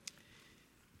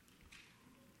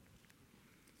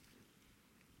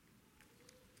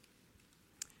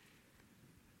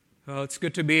Well, it's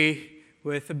good to be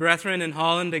with the brethren in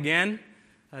Holland again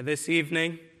this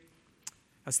evening.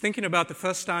 I was thinking about the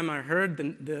first time I heard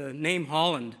the name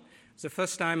Holland. It was the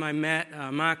first time I met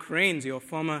Mark Rains,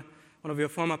 one of your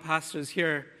former pastors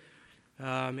here,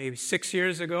 maybe 6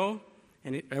 years ago.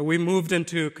 And we moved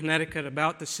into Connecticut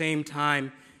about the same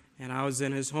time, and I was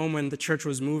in his home when the church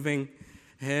was moving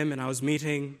him, and I was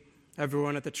meeting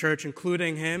everyone at the church,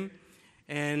 including him.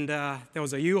 And there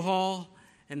was a U-Haul,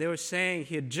 and they were saying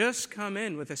he had just come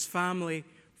in with his family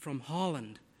from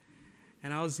Holland.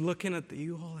 And I was looking at the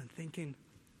U-Haul and thinking,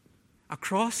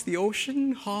 across the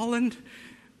ocean, Holland?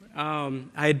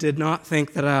 I did not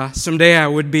think that someday I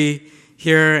would be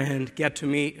here and get to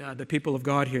meet the people of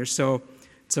God here. So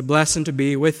it's a blessing to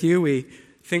be with you. We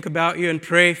think about you and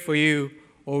pray for you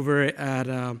over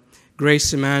at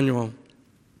Grace Emmanuel.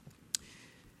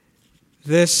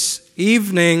 This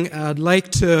evening, I'd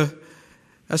like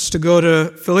us to go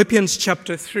to Philippians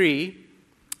chapter 3,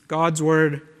 God's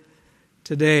Word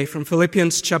today, from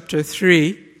Philippians chapter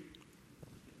 3.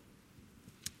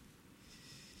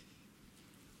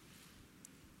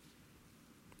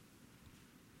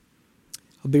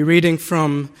 I'll be reading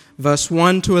from verse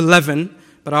 1 to 11,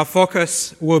 but our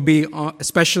focus will be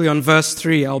especially on verse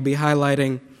 3. I'll be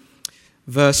highlighting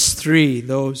verse 3,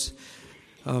 those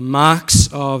marks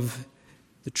of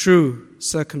the true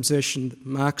circumcision,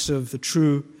 marks of the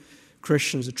true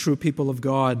Christians, the true people of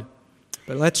God.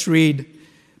 But let's read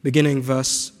beginning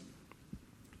verse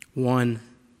 1.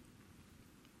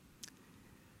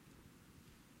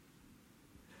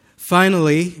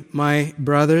 Finally, my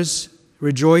brothers,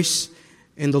 rejoice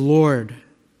in the Lord.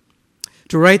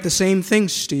 To write the same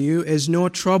things to you is no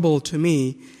trouble to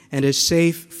me and is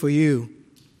safe for you.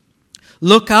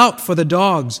 Look out for the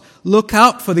dogs. Look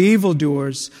out for the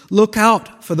evildoers. Look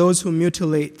out for those who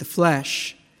mutilate the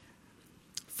flesh.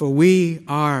 For we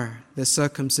are the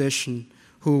circumcision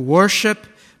who worship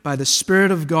by the Spirit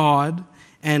of God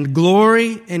and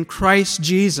glory in Christ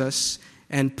Jesus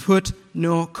and put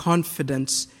no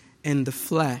confidence in the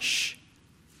flesh.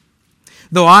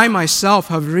 Though I myself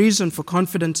have reason for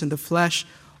confidence in the flesh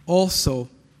also.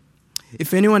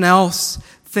 If anyone else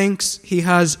thinks he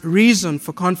has reason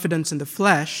for confidence in the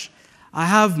flesh, I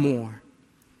have more.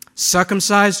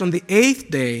 Circumcised on the 8th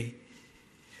day,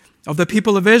 of the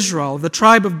people of Israel, the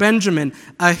tribe of Benjamin,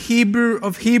 a Hebrew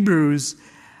of Hebrews,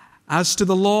 as to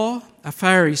the law, a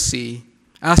Pharisee,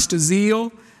 as to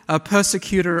zeal, a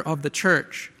persecutor of the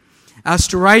church, as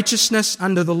to righteousness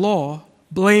under the law,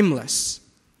 blameless.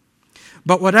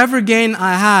 But whatever gain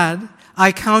I had,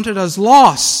 I counted as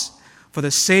loss for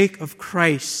the sake of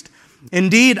Christ.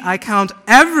 Indeed, I count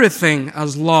everything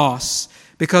as loss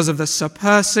because of the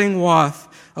surpassing worth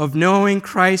of knowing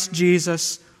Christ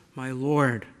Jesus, my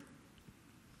Lord.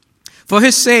 For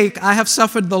his sake, I have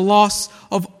suffered the loss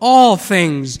of all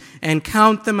things and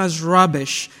count them as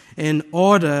rubbish in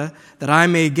order that I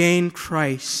may gain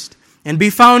Christ and be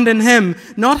found in him,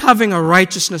 not having a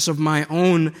righteousness of my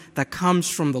own that comes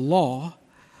from the law,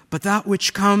 but that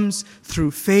which comes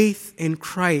through faith in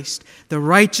Christ, the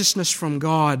righteousness from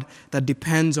God that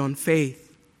depends on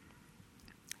faith,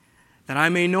 that I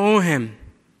may know him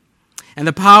and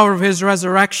the power of his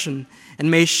resurrection and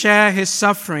may share his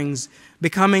sufferings,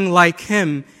 becoming like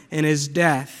him in his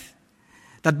death,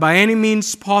 that by any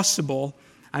means possible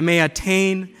I may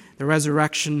attain the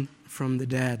resurrection from the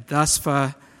dead. Thus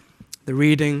far, the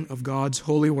reading of God's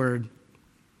holy word.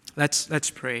 Let's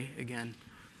pray again.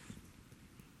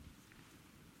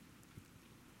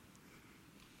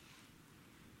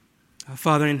 Our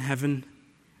Father in heaven,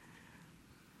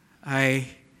 I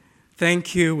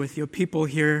thank you with your people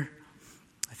here.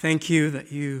 I thank you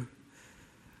that you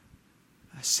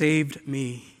saved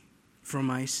me from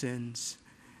my sins,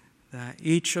 that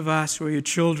each of us who are your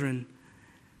children,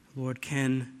 Lord,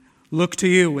 can look to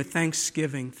you with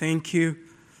thanksgiving. Thank you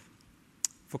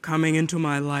for coming into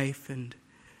my life and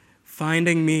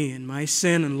finding me in my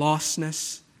sin and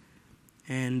lostness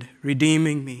and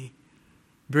redeeming me,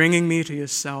 bringing me to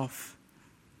yourself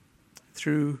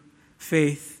through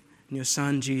faith in your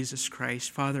Son, Jesus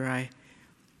Christ. Father,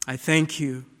 I thank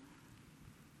you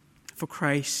for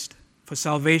Christ, for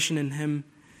salvation in him,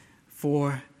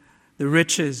 for the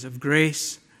riches of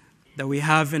grace that we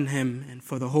have in him, and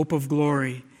for the hope of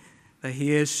glory that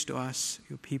he is to us,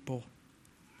 your people.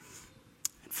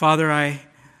 And Father, I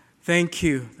thank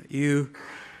you that you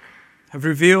have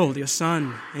revealed your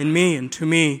Son in me and to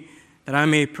me, that I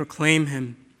may proclaim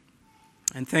him.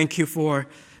 And thank you for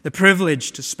the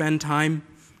privilege to spend time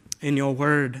in your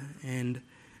word and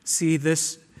see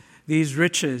these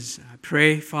riches. I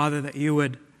pray, Father, that you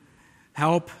would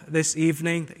help this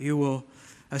evening, that you will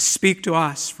speak to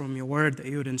us from your word, that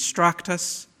you would instruct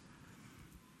us.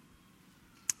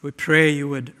 We pray you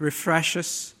would refresh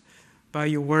us by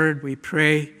your word. We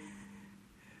pray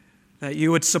that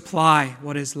you would supply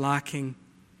what is lacking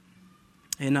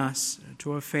in us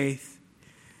to our faith.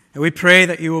 And we pray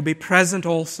that you will be present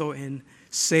also in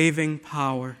saving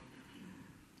power.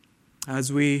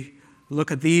 As we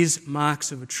look at these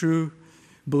marks of a true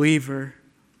believer,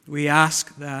 we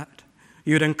ask that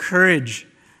you would encourage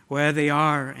where they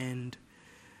are and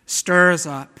stir us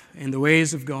up in the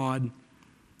ways of God.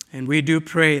 And we do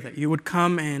pray that you would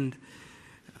come and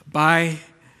by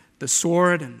the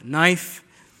sword and the knife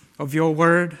of your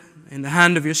word, in the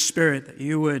hand of your Spirit, that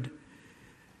you would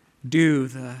do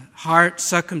the heart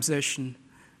circumcision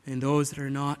in those that are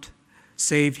not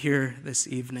saved here this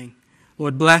evening.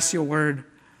 Lord, bless your word.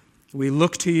 We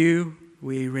look to you.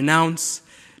 We renounce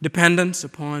dependence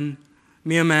upon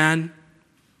mere man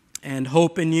and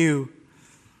hope in you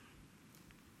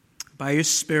by your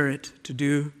Spirit to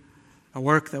do a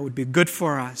work that would be good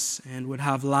for us and would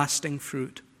have lasting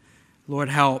fruit. Lord,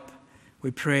 help, we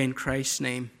pray in Christ's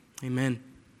name. Amen.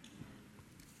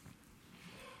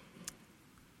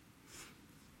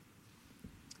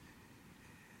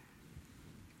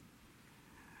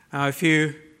 If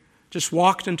you just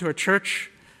walked into a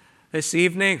church this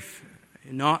evening, if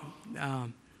you're not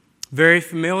very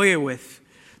familiar with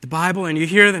the Bible and you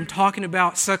hear them talking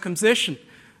about circumcision,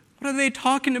 what are they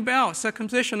talking about?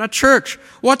 Circumcision, a church.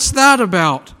 What's that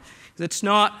about? It's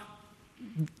not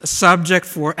a subject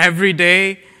for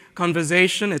everyday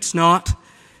conversation. It's not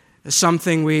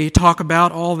something we talk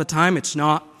about all the time. It's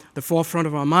not the forefront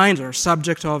of our minds or a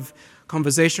subject of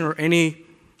conversation or any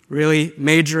really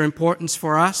major importance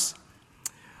for us.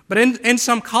 But in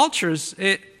some cultures,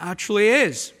 it actually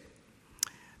is.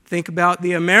 Think about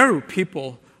the Ameru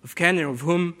people of Kenya, of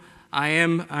whom I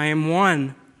am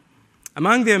one.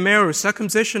 Among the Ameru,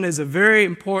 circumcision is a very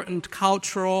important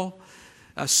cultural,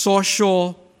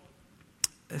 social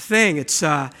thing. It's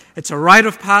a rite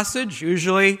of passage,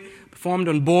 usually performed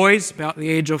on boys about the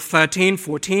age of 13,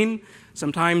 14,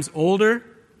 sometimes older.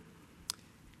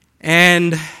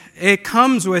 And it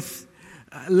comes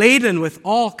laden with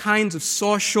all kinds of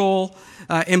social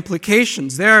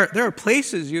implications. There are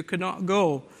places you could not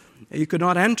go, you could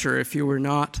not enter if you were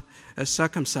not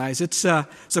circumcised. It's a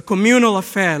communal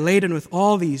affair laden with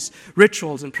all these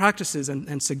rituals and practices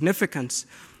and significance.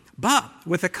 But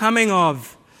with the coming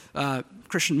of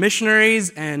Christian missionaries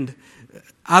and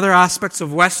other aspects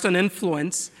of Western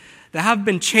influence, there have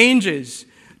been changes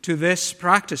to this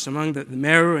practice among the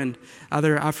Meru and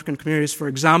other African communities. For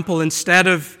example, instead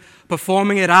of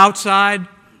performing it outside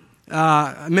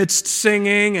amidst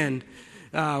singing and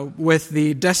with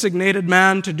the designated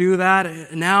man to do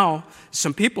that, now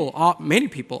many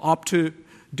people opt to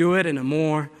do it in a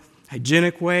more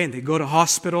hygienic way, and they go to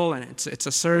hospital and it's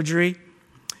a surgery.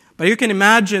 But you can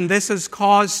imagine this has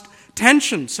caused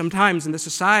tension sometimes in the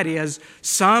society, as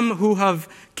some who have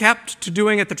kept to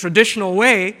doing it the traditional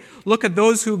way look at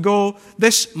those who go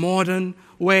this modern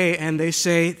way and they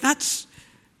say, that's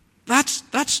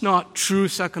not true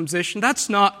circumcision. That's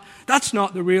not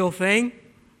the real thing.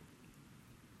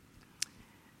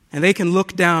 And they can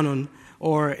look down on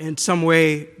or in some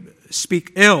way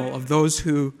speak ill of those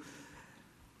who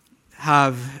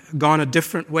have gone a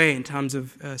different way in terms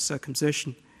of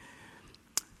circumcision.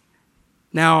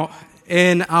 Now,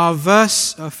 in our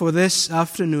verse for this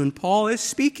afternoon, Paul is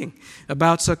speaking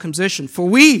about circumcision. For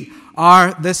we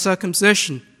are the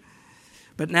circumcision.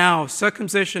 But now,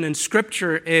 circumcision in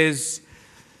Scripture is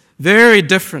very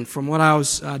different from what I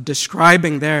was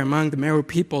describing there among the Meru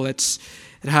people. It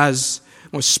has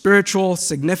more spiritual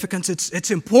significance.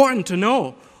 It's important to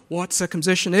know what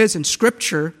circumcision is in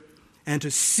Scripture and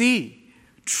to see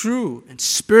true and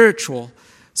spiritual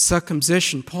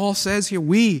circumcision. Paul says here,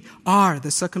 we are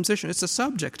the circumcision. It's the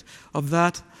subject of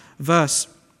that verse.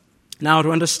 Now,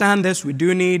 to understand this, we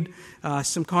do need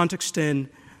some context in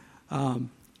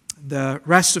the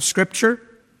rest of Scripture.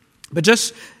 But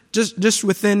just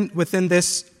within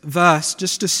this verse,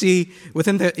 just to see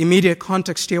within the immediate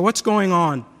context here, what's going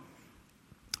on?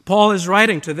 Paul is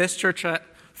writing to this church at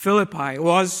Philippi. It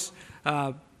was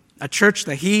a church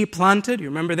that he planted. You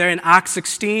remember there in Acts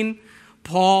 16,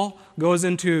 Paul goes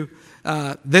into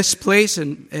this place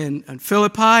in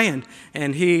Philippi,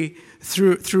 and he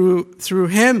through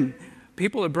him,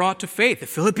 people are brought to faith. The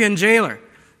Philippian jailer,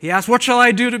 he asked, "What shall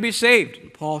I do to be saved?"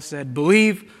 And Paul said,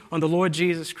 "Believe on the Lord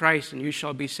Jesus Christ, and you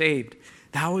shall be saved."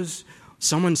 That was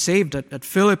someone saved at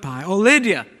Philippi. Or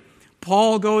Lydia,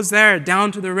 Paul goes there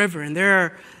down to the river, and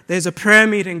there's a prayer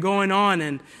meeting going on,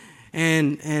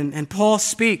 and Paul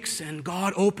speaks, and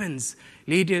God opens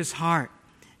Lydia's heart.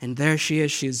 And there she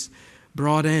is. She's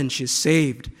brought in. She's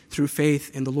saved through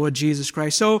faith in the Lord Jesus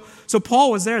Christ. So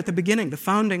Paul was there at the beginning, the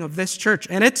founding of this church.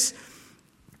 And it's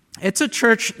a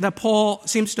church that Paul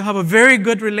seems to have a very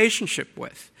good relationship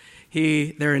with.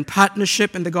 They're in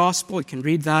partnership in the gospel. You can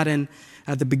read that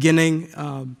at the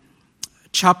beginning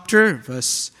chapter,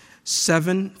 verse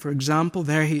 7, for example.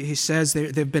 There he says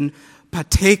they've been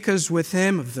partakers with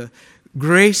him of the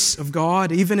grace of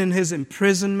God, even in his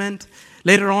imprisonment.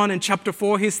 Later on in chapter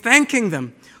 4, he's thanking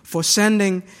them for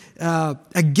sending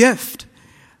a gift.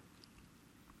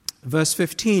 Verse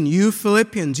 15, you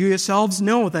Philippians, you yourselves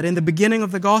know that in the beginning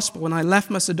of the gospel, when I left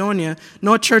Macedonia,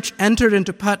 no church entered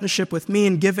into partnership with me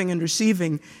in giving and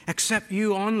receiving except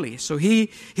you only. So he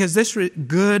has this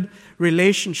good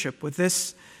relationship with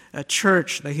this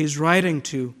church that he's writing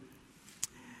to.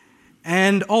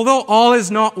 And although all is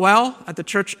not well at the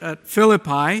church at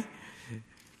Philippi,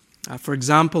 for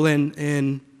example,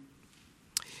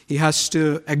 he has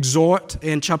to exhort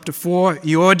in chapter 4,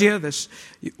 Euodia, this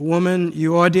woman,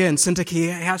 Euodia and Syntyche, he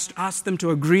has to ask them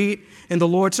to agree in the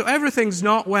Lord. So everything's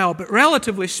not well, but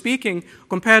relatively speaking,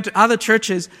 compared to other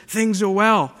churches, things are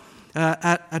well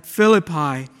at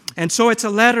Philippi. And so it's a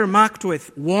letter marked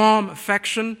with warm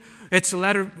affection. It's a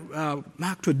letter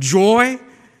marked with joy.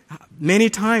 Many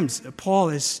times Paul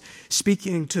is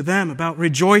speaking to them about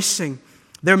rejoicing.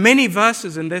 There are many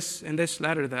verses in this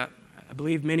letter that I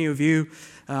believe many of you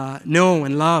know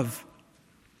and love.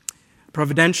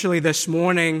 Providentially, this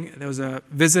morning, there was a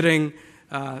visiting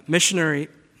missionary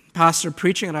pastor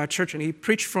preaching at our church, and he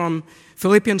preached from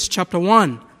Philippians chapter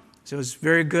 1. So it was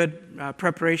very good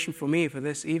preparation for me for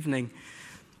this evening.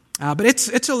 But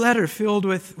it's a letter filled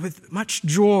with much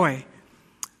joy.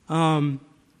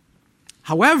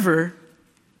 However,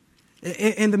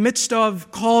 in the midst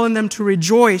of calling them to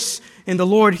rejoice in the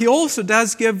Lord, he also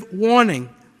does give warning.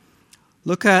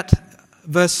 Look at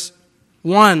verse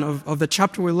 1 of the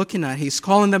chapter we're looking at. He's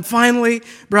calling them, finally,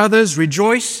 brothers,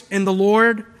 rejoice in the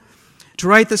Lord. To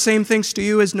write the same things to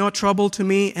you is no trouble to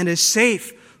me and is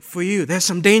safe for you. There's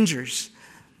some dangers.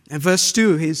 And verse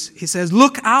 2, he says,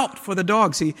 look out for the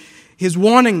dogs. He's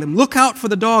warning them, look out for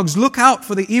the dogs. Look out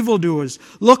for the evildoers.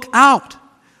 Look out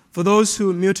for those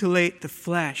who mutilate the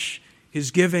flesh. He's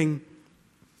giving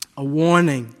a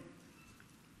warning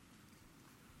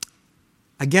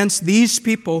against these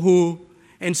people who,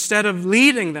 instead of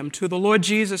leading them to the Lord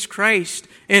Jesus Christ,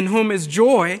 in whom is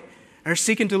joy, are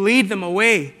seeking to lead them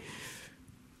away.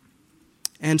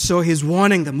 And so he's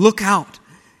warning them, look out.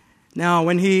 Now,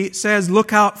 when he says,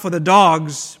 look out for the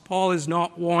dogs, Paul is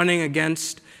not warning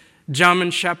against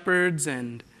German shepherds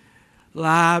and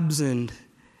labs and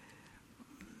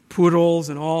poodles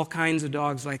and all kinds of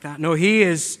dogs like that. No, he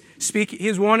is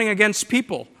warning against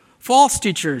people, false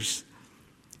teachers.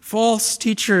 False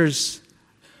teachers.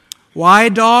 Why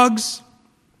dogs?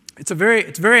 It's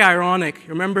very ironic.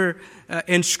 Remember,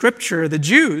 in Scripture, the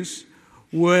Jews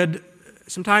would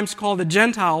sometimes call the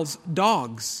Gentiles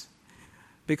dogs,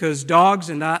 because dogs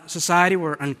in that society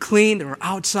were unclean, they were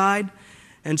outside,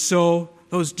 and so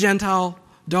those Gentile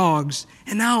dogs.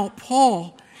 And now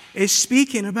Paul is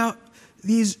speaking about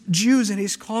these Jews, and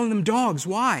he's calling them dogs.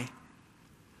 Why?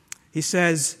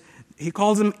 He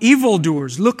calls them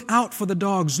evildoers. Look out for the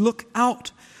dogs. Look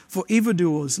out for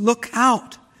evildoers. Look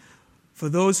out for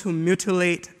those who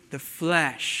mutilate the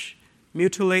flesh.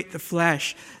 Mutilate the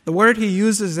flesh. The word he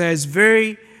uses there is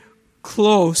very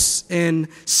close in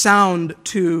sound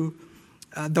to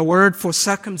the word for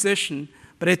circumcision,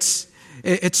 but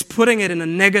it's putting it in a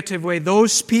negative way.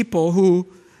 Those people who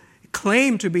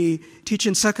claim to be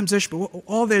teaching circumcision, but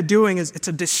all they're doing is it's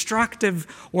a destructive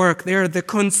work. They're the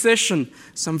concision,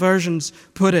 some versions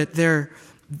put it. They're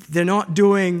not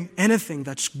doing anything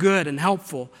that's good and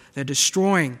helpful. They're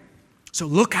destroying. So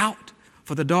look out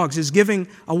for the dogs. He's giving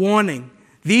a warning.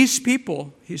 These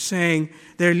people, he's saying,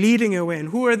 they're leading away. And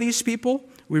who are these people?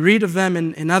 We read of them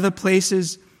in other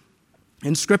places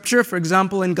in Scripture. For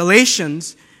example, in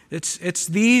Galatians, it's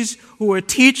these who are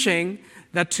teaching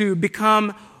that to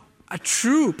become a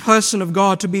true person of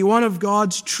God, to be one of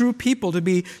God's true people, to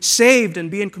be saved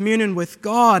and be in communion with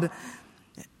God,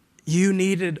 you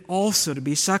needed also to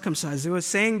be circumcised. They were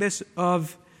saying this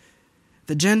of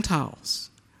the Gentiles.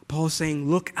 Paul's saying,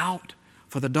 look out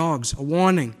for the dogs, a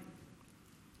warning.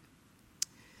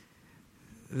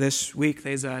 This week,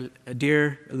 there's a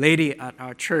dear lady at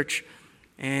our church,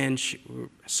 and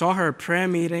saw her at a prayer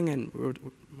meeting, and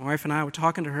my wife and I were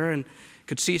talking to her and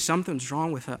could see something's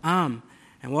wrong with her arm.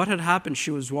 And what had happened, she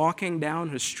was walking down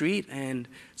her street, and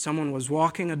someone was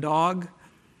walking a dog,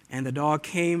 and the dog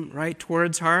came right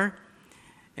towards her.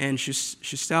 And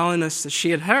she's telling us that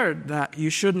she had heard that you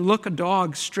shouldn't look a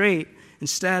dog straight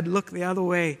instead looked the other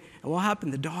way. And what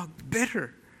happened? The dog bit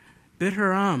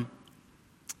her arm.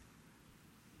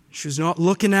 She was not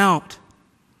looking out.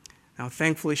 Now,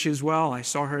 thankfully, she's well. I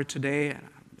saw her today.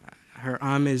 Her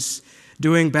arm is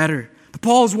doing better. But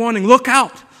Paul's warning, look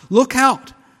out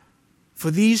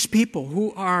for these people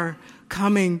who are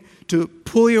coming to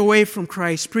pull you away from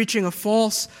Christ, preaching a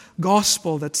false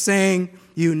gospel that's saying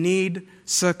you need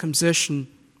circumcision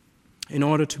in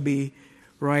order to be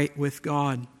right with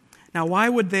God. Now, why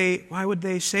would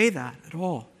they say that at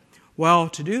all? Well,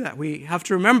 to do that, we have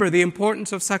to remember the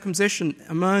importance of circumcision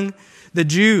among the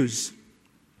Jews.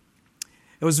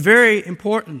 It was very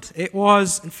important. It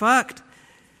was, in fact,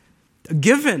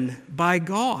 given by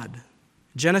God.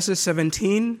 Genesis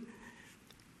 17,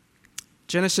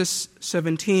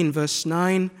 verse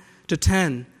 9 to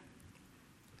 10.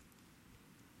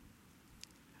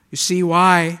 You see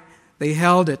why they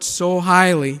held it so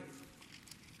highly.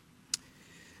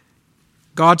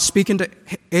 God speaking to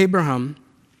Abraham,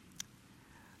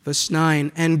 verse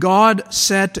 9, and God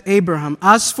said to Abraham,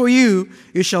 as for you,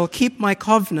 you shall keep my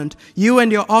covenant, you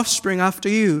and your offspring after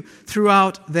you,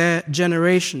 throughout their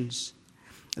generations.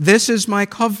 This is my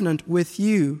covenant with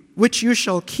you, which you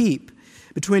shall keep,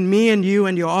 between me and you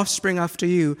and your offspring after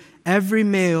you. Every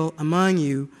male among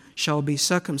you shall be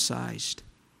circumcised.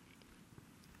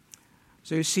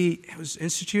 So you see, it was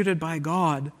instituted by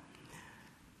God.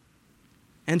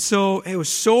 And so it was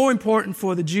so important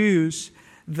for the Jews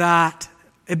that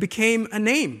it became a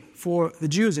name for the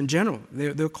Jews in general.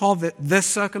 They're called the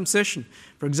circumcision.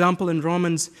 For example, in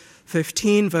Romans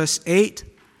 15, verse 8,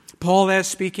 Paul there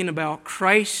speaking about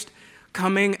Christ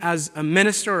coming as a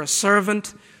minister, a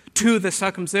servant to the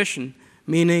circumcision,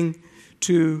 meaning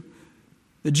to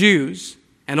the Jews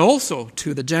and also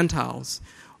to the Gentiles.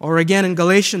 Or again in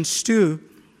Galatians 2,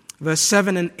 verse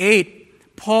 7 and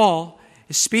 8, Paul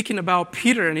is speaking about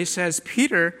Peter, and he says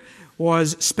Peter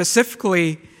was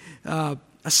specifically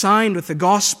assigned with the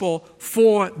gospel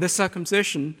for the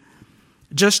circumcision,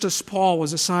 just as Paul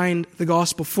was assigned the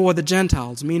gospel for the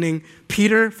Gentiles, meaning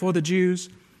Peter for the Jews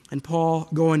and Paul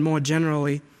going more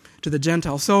generally to the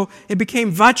Gentiles. So it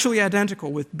became virtually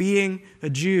identical with being a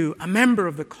Jew, a member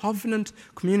of the covenant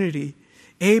community,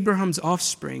 Abraham's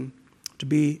offspring, to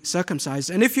be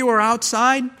circumcised. And if you were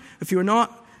outside, if you were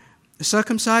not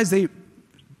circumcised,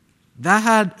 that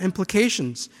had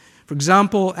implications. For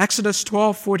example, Exodus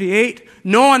 12:48,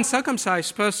 no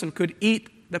uncircumcised person could eat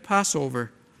the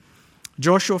Passover.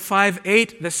 Joshua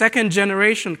 5:8, the second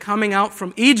generation coming out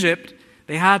from Egypt,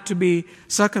 they had to be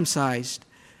circumcised.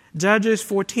 Judges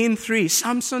 14:3,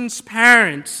 Samson's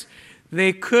parents,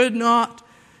 they could not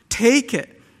take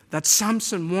it that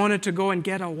Samson wanted to go and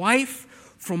get a wife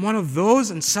from one of those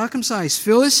uncircumcised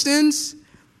Philistines.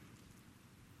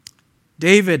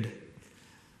 David,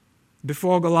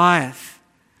 before Goliath,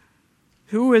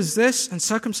 who is this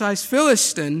uncircumcised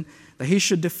Philistine that he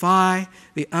should defy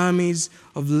the armies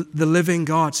of the living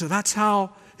God? So that's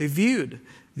how they viewed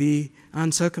the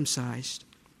uncircumcised.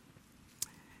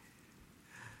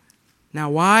 Now,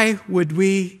 why would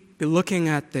we be looking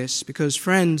at this? Because,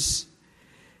 friends,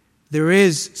 there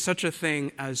is such a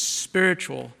thing as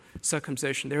spiritual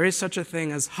circumcision. There is such a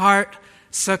thing as heart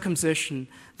circumcision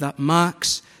that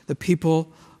marks the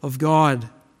people of God.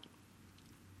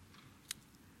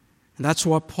 And that's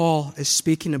what Paul is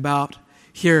speaking about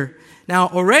here. Now,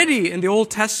 already in the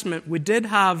Old Testament, we did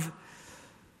have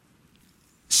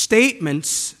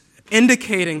statements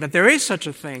indicating that there is such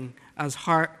a thing as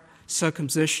heart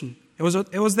circumcision. It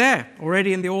was there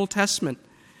already in the Old Testament.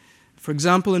 For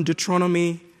example, in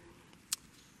Deuteronomy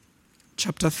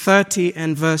chapter 30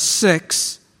 and verse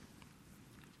 6,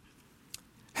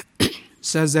 it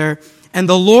says there, and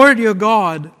the Lord your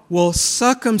God will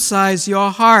circumcise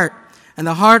your heart and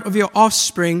the heart of your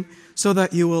offspring, so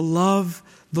that you will love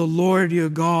the Lord your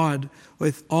God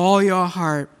with all your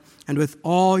heart and with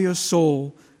all your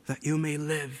soul, that you may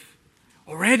live.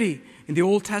 Already in the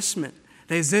Old Testament,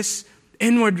 there's this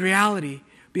inward reality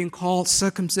being called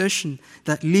circumcision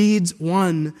that leads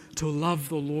one to love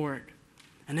the Lord.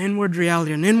 An inward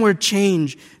reality, an inward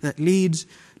change that leads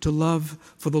to love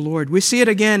for the Lord. We see it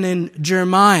again in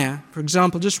Jeremiah. For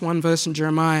example, just one verse in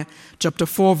Jeremiah, chapter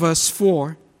 4, verse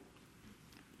 4.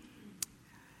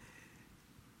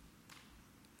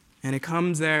 And it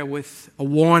comes there with a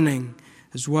warning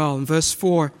as well. In verse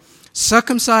 4,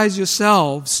 circumcise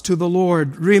yourselves to the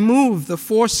Lord. Remove the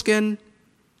foreskin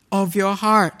of your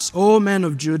hearts, O men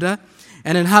of Judah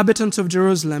and inhabitants of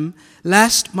Jerusalem,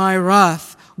 lest my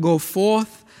wrath go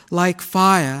forth like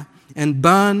fire and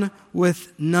burn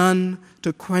with none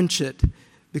to quench it,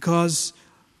 because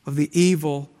of the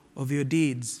evil of your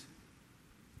deeds.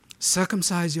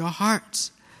 circumcise your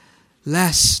hearts,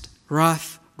 lest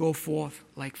wrath go forth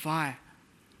like fire.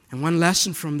 And one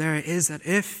lesson from there is that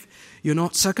if you're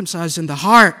not circumcised in the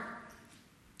heart,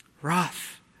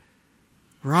 wrath,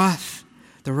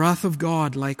 the wrath of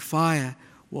God like fire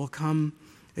will come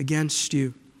against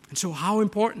you. And so how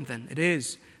important then it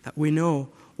is that we know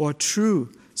what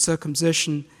true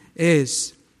circumcision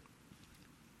is.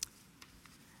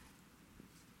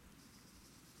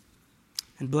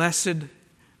 And blessed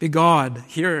be God.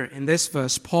 Here in this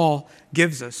verse, Paul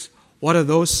gives us what are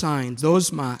those signs,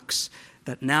 those marks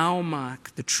that now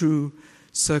mark the true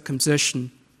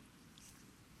circumcision.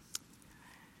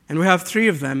 And we have 3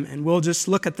 of them, and we'll just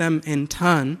look at them in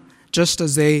turn, just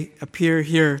as they appear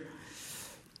here.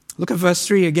 Look at verse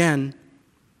 3 again.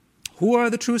 Who are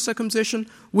the true circumcision?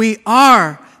 We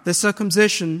are the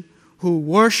circumcision who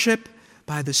worship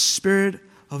by the Spirit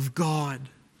of God.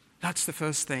 That's the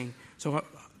first thing. So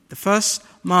the first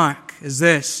mark is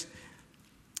this.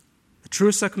 The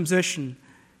true circumcision,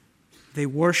 they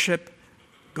worship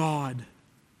God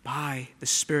by the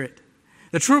Spirit.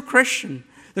 The true Christian,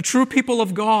 the true people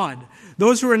of God,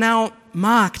 those who are now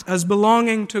marked as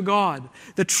belonging to God,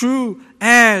 the true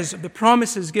heirs of the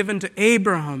promises given to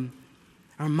Abraham,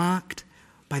 are marked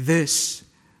by this.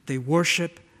 They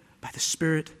worship by the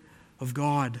Spirit of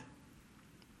God.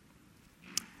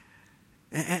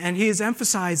 And he is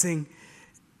emphasizing,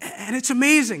 and it's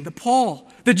amazing,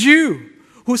 Paul, the Jew,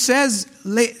 who says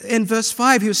in verse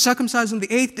 5, he was circumcised on the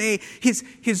 8th day,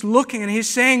 he's looking and he's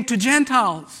saying to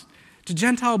Gentiles, to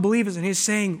Gentile believers, and he's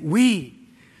saying, we,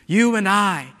 you and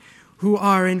I, who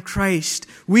are in Christ,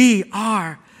 we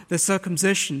are the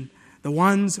circumcision, the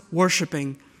ones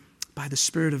worshiping by the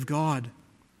Spirit of God.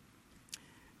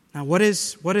 Now, what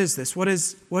is this? What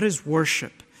is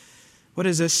worship? What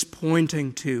is this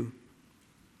pointing to?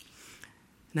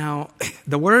 Now,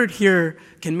 the word here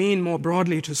can mean more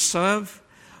broadly to serve,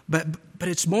 but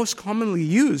it's most commonly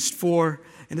used for,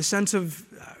 in the sense of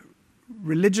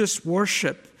religious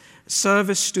worship,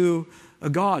 service to a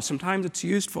God. Sometimes it's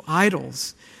used for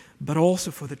idols, but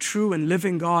also for the true and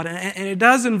living God. And it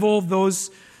does involve those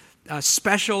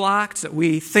special acts that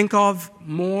we think of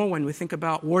more when we think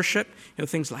about worship.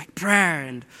 Things like prayer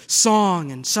and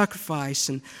song and sacrifice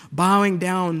and bowing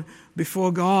down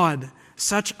before God.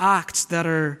 Such acts that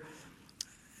are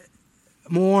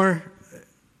more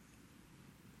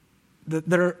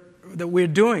that we're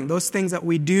doing, those things that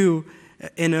we do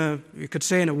you could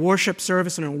say in a worship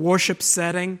service, in a worship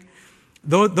setting,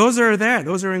 those are there,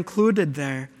 those are included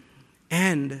there.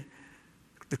 And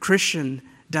the Christian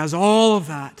does all of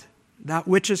that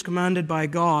which is commanded by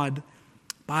God,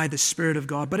 by the Spirit of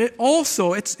God. But it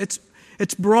also, it's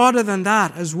broader than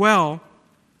that as well.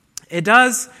 It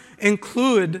does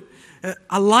include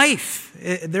a life.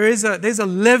 There's a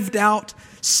lived out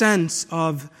sense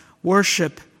of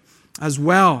worship as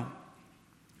well.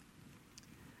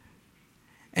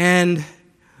 And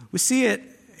we see it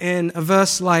in a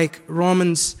verse like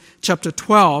Romans chapter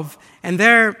 12. And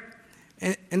there,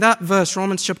 in that verse,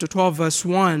 Romans chapter 12, verse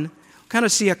 1, we kind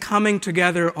of see a coming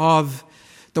together of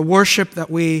the worship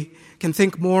that we can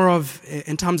think more of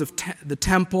in terms of the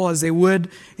temple as they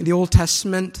would in the Old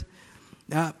Testament,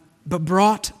 but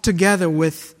brought together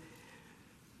with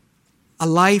a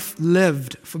life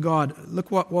lived for God.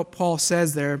 Look what Paul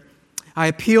says there. I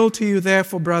appeal to you,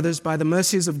 therefore, brothers, by the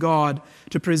mercies of God,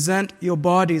 to present your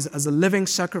bodies as a living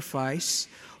sacrifice,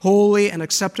 holy and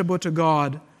acceptable to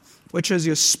God, which is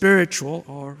your spiritual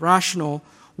or rational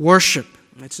worship.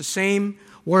 It's the same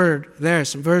word there.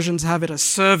 Some versions have it as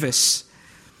service.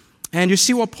 And you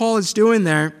see what Paul is doing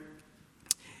there.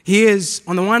 He is,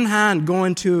 on the one hand,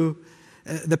 going to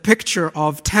the picture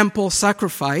of temple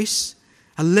sacrifice,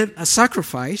 a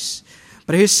sacrifice,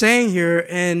 but he's saying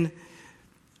here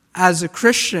as a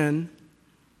Christian,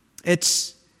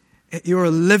 you're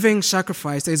a living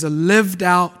sacrifice. There's a lived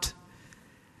out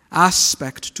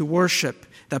aspect to worship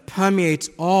that permeates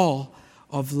all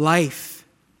of life.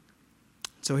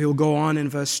 So he'll go on in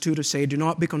verse 2 to say, do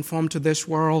not be conformed to this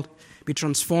world, be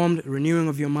transformed, renewing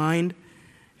of your mind,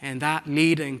 and that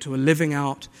leading to a living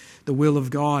out the will of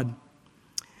God.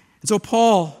 And so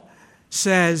Paul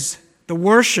says the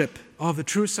worship of the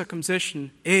true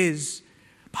circumcision is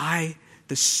by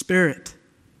the Spirit.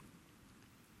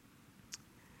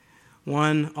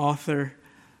 One author,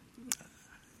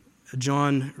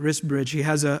 John Risbridge, he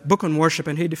has a book on worship,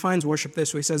 and he defines worship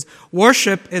this way. He says,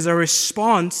 worship is a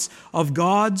response of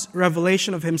God's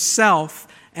revelation of Himself,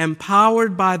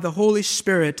 empowered by the Holy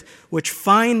Spirit, which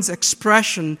finds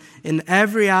expression in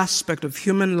every aspect of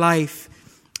human life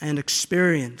and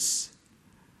experience.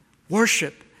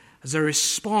 Worship as a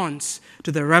response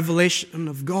to the revelation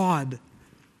of God.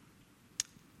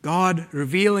 God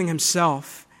revealing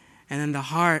himself, and then the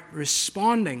heart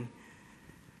responding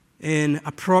in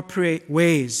appropriate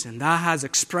ways. And that has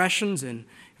expressions in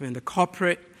the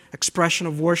corporate expression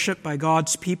of worship by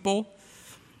God's people.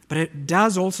 But it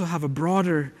does also have a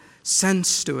broader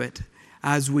sense to it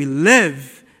as we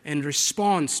live in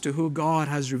response to who God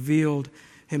has revealed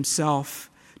himself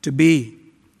to be.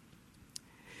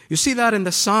 You see that in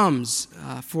the Psalms,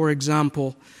 for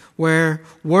example, where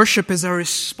worship is a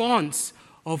response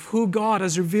of who God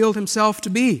has revealed himself to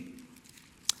be.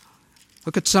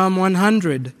 Look at Psalm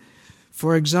 100,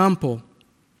 for example.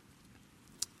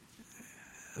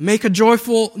 Make a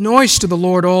joyful noise to the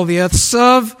Lord, all the earth.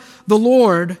 Serve the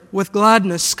Lord with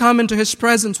gladness. Come into his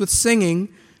presence with singing.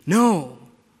 Know,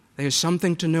 there's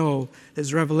something to know.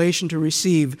 There's revelation to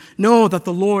receive. Know that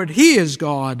the Lord, he is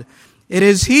God. It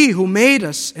is he who made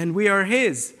us, and we are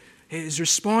his. He is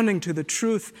responding to the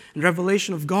truth and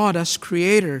revelation of God as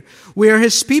creator. We are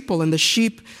his people and the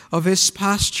sheep of his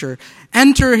pasture.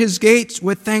 Enter his gates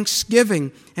with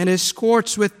thanksgiving and his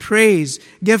courts with praise.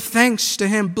 Give thanks to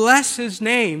him. Bless his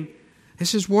name.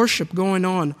 This is worship going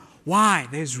on. Why?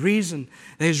 There's reason.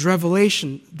 There's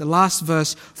revelation. The last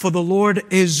verse, for the Lord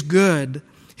is good.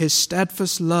 His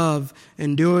steadfast love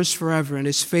endures forever, and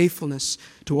his faithfulness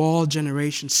to all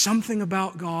generations. Something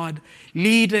about God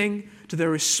leading to the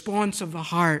response of the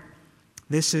heart.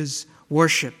 This is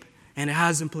worship, and it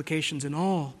has implications in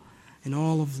all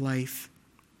of life.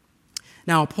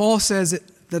 Now, Paul says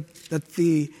that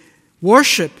the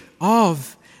worship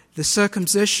of the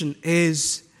circumcision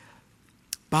is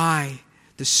by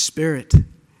the Spirit.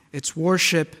 It's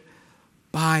worship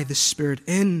by the Spirit,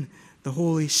 in the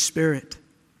Holy Spirit.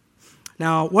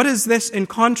 Now, what is this in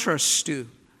contrast to?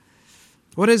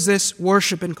 What is this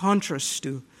worship in contrast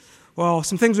to? Well,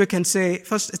 some things we can say.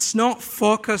 First, it's not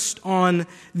focused on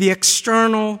the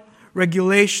external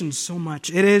regulations so much.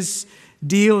 It is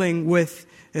dealing with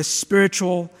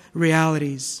spiritual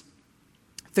realities.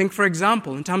 Think, for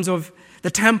example, in terms of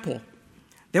the temple.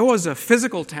 There was a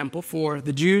physical temple for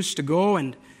the Jews to go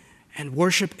and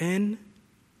worship in.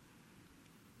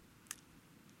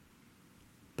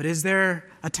 But is there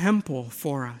a temple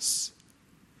for us?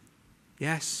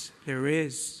 Yes, there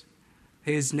is.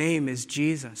 His name is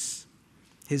Jesus.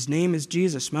 His name is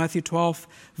Jesus. Matthew 12,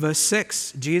 verse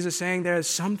 6. Jesus saying there is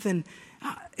something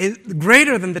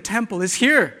greater than the temple is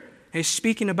here. He's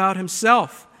speaking about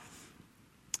himself.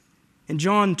 In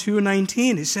John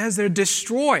 2:19, he says there,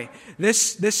 destroy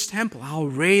this temple. I'll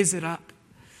raise it up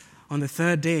on the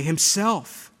third day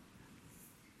himself.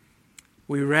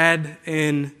 We read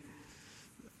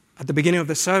at the beginning of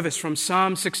the service from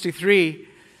Psalm 63,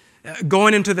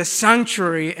 going into the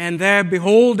sanctuary and there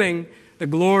beholding the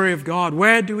glory of God.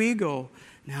 Where do we go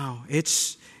now?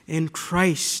 It's in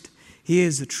Christ. He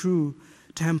is the true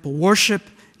temple. Worship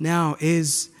now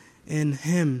is in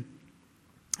him.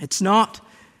 It's not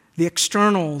the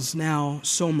externals now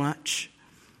so much.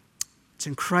 It's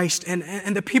in Christ.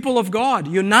 And the people of God,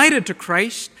 united to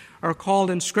Christ, are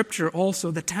called in Scripture also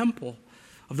the temple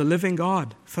of the living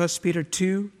God. 1 Peter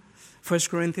 2, 1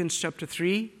 Corinthians chapter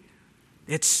 3.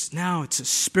 It's a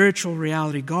spiritual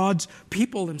reality. God's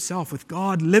people themselves, with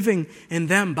God living in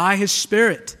them by his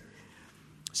Spirit,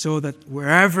 so that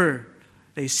wherever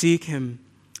they seek him,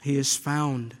 he is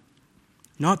found.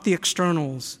 Not the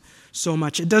externals so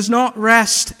much. It does not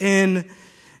rest in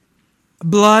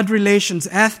blood relations,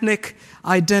 ethnic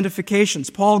identifications.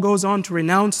 Paul goes on to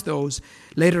renounce those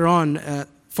later on,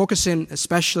 focusing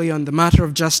especially on the matter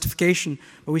of justification.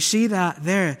 But we see that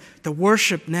there, the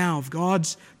worship now of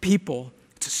God's people,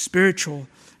 it's a spiritual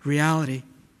reality.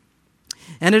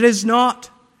 And it is not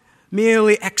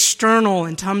merely external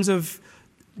in terms of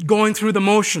going through the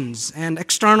motions and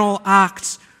external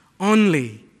acts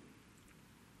only.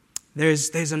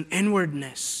 There's an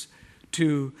inwardness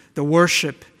to the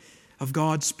worship of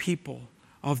God's people,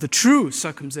 of the true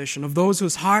circumcision, of those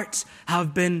whose hearts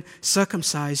have been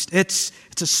circumcised. It's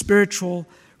a spiritual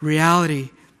reality.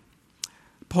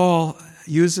 Paul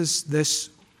uses this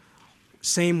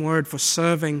same word for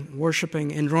serving,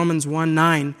 worshiping in Romans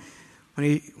 1:9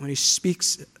 when he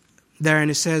speaks there, and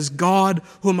he says, God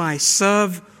whom I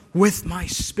serve with my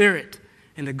spirit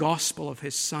in the gospel of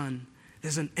his Son.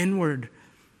 There's an inward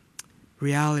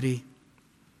reality.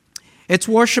 It's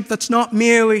worship that's not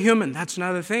merely human. That's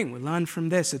another thing we learn from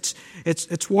this.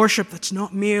 It's worship that's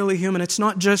not merely human. It's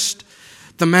not just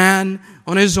the man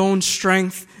on his own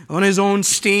strength, on his own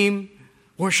steam,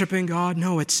 worshiping God.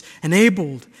 No, it's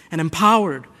enabled and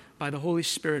empowered by the Holy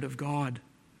Spirit of God.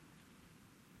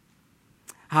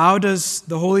 How does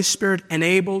the Holy Spirit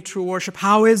enable true worship?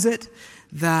 How is it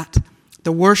that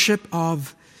the worship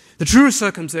of the true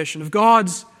circumcision of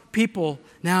God's people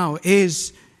now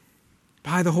is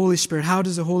by the Holy Spirit? How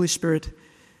does the Holy Spirit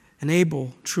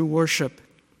enable true worship?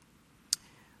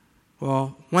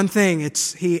 Well, one thing,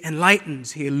 it's He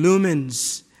enlightens, He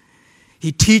illumines,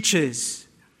 He teaches,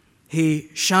 He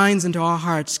shines into our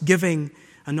hearts, giving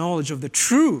a knowledge of the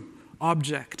true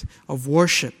object of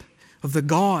worship, of the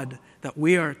God that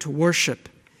we are to worship.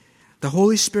 The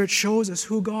Holy Spirit shows us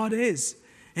who God is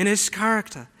in His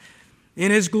character,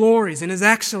 in His glories, in His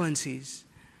excellencies.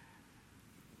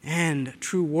 And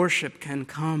true worship can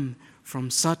come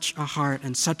from such a heart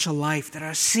and such a life that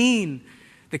has seen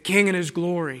the King in His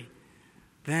glory.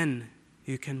 Then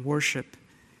you can worship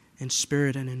in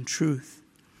spirit and in truth.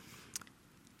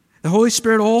 The Holy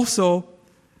Spirit also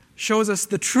shows us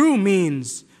the true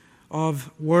means of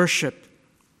worship.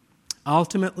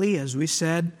 Ultimately, as we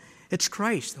said, it's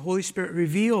Christ. The Holy Spirit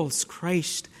reveals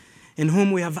Christ, in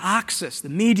whom we have access, the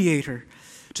mediator,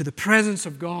 to the presence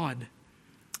of God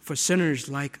for sinners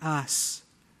like us,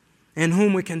 in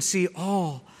whom we can see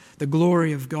all the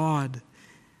glory of God.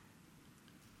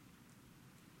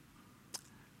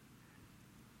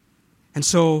 And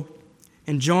so,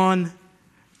 in John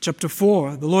chapter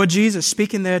 4, the Lord Jesus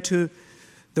speaking there to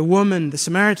the woman, the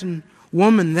Samaritan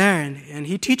woman there, and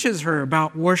He teaches her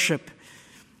about worship.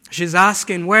 She's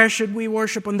asking, where should we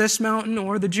worship, on this mountain,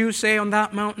 or the Jews say on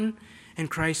that mountain? And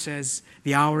Christ says,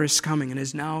 the hour is coming and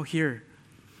is now here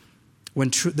when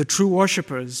the true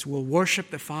worshipers will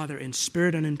worship the Father in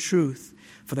spirit and in truth.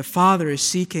 For the Father is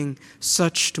seeking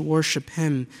such to worship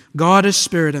Him. God is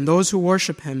spirit, and those who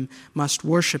worship Him must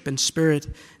worship in spirit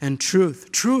and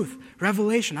truth. Truth,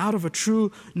 revelation, out of a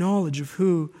true knowledge of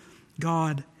who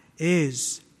God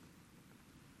is.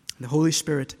 The Holy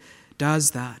Spirit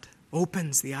does that,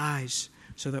 opens the eyes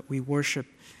so that we worship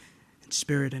in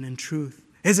spirit and in truth.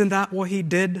 Isn't that what He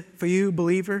did for you,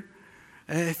 believer?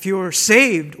 If you're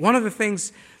saved, one of the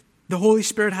things the Holy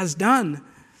Spirit has done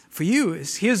for you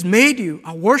is He has made you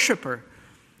a worshiper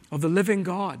of the living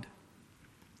God.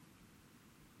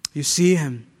 You see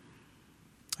Him.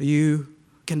 You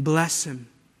can bless Him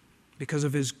because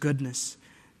of His goodness,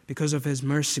 because of His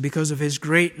mercy, because of His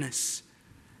greatness.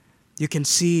 You can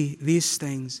see these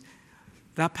things.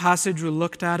 That passage we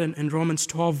looked at in Romans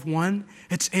 12:1,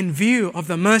 it's in view of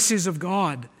the mercies of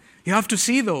God. You have to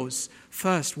see those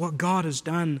first, what God has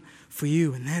done for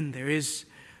you, and then there is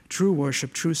true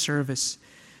worship, true service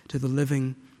to the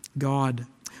living God.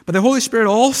 But the Holy Spirit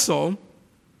also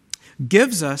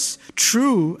gives us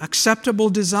true, acceptable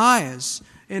desires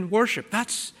in worship.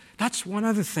 That's one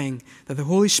other thing that the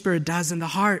Holy Spirit does in the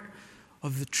heart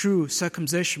of the true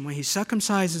circumcision. When He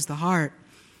circumcises the heart,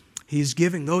 He's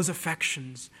giving those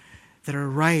affections that are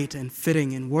right and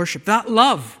fitting in worship. That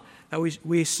love that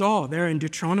we saw there in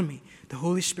Deuteronomy, the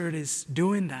Holy Spirit is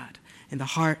doing that in the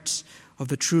hearts of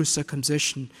the true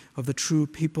circumcision of the true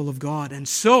people of God. And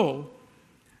so,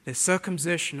 the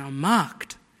circumcision are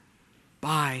marked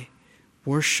by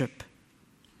worship.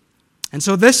 And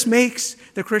so this makes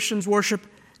the Christian's worship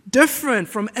different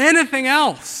from anything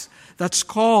else that's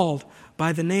called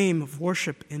by the name of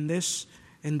worship in this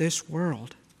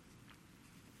world.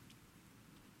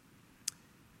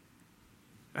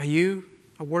 Are you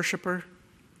a worshiper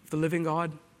of the living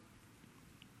God?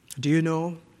 Do you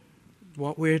know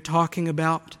what we're talking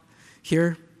about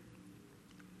here?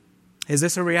 Is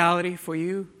this a reality for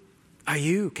you? Are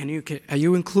you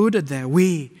included there?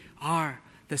 We are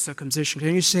the circumcision.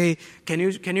 Can you say, can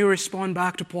you respond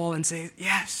back to Paul and say,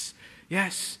 yes,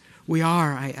 we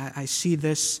are. I see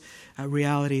this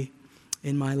reality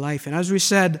in my life. And as we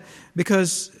said,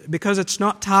 because it's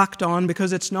not tacked on,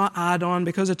 because it's not add-on,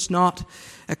 because it's not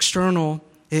external,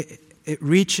 it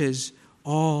reaches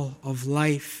all of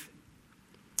life.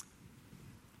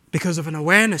 Because of an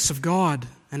awareness of God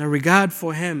and a regard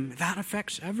for Him, that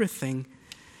affects everything.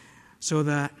 So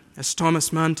that, as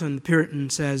Thomas Manton, the Puritan,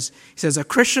 says, he says, a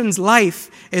Christian's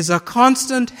life is a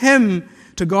constant hymn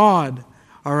to God,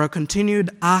 or a continued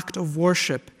act of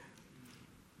worship.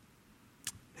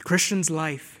 The Christian's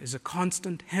life is a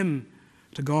constant hymn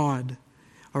to God,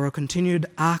 or a continued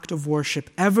act of worship,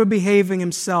 ever behaving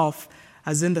himself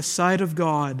as in the sight of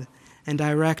God and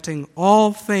directing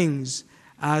all things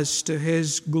as to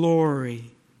His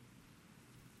glory.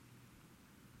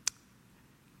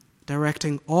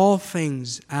 Directing all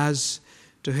things as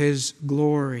to His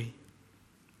glory.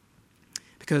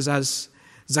 Because as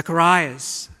Zechariah,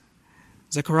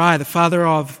 the father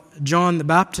of John the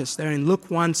Baptist, there in Luke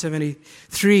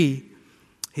 1:73,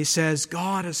 he says,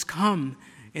 God has come.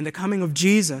 In the coming of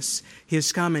Jesus, He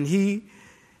has come, and He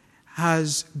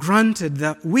has granted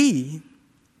that we,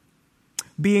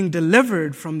 being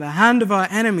delivered from the hand of our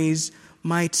enemies,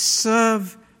 might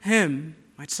serve Him,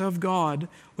 might serve God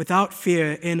without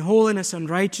fear in holiness and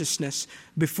righteousness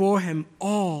before Him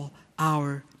all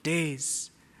our days.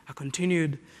 A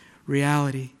continued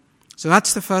reality. So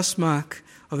that's the first mark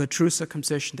of the true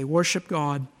circumcision. They worship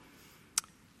God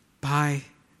by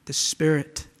the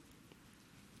Spirit.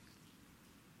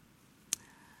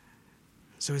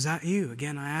 So is that you?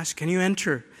 Again, I ask, can you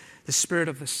enter the spirit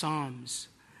of the Psalms?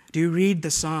 Do you read the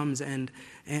Psalms and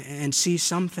see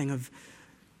something of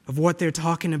what they're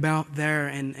talking about there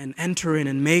and enter in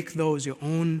and make those your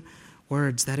own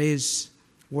words? That is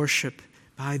worship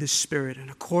by the Spirit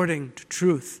and according to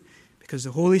truth, because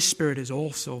the Holy Spirit is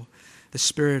also the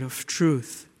Spirit of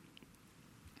truth.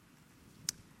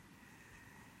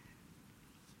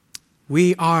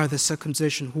 We are the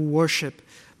circumcision who worship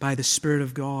by the Spirit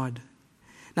of God.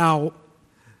 Now,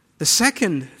 the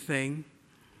second thing,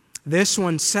 this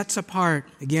one sets apart,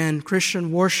 again,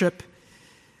 Christian worship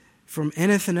from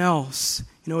anything else.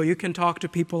 You know, you can talk to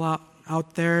people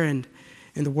out there and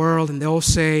in the world, and they'll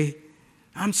say,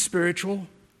 I'm spiritual.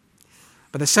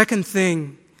 But the second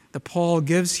thing that Paul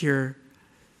gives here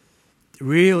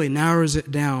really narrows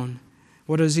it down.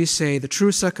 What does he say? The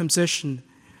true circumcision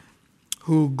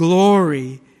who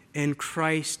glory in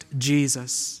Christ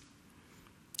Jesus.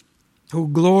 Who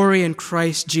glory in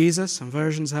Christ Jesus. Some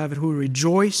versions have it, who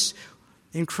rejoice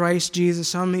in Christ Jesus.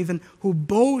 Some even who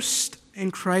boast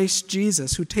in Christ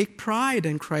Jesus, who take pride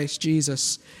in Christ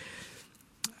Jesus.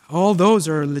 All those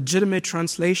are legitimate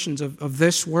translations of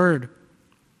this word.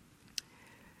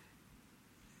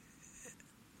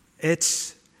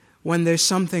 It's when there's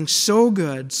something so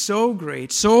good, so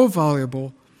great, so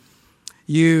valuable,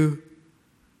 you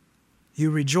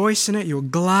rejoice in it, you're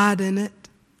glad in it.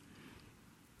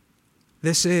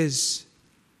 This is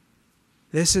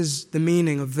the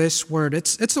meaning of this word.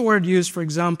 It's the word used, for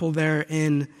example, there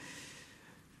in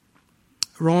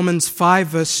Romans 5,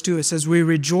 verse 2. It says, we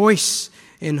rejoice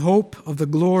in hope of the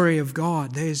glory of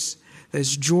God. There's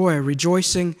joy,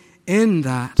 rejoicing in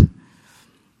that.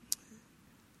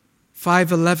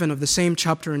 5:11 of the same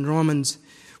chapter in Romans,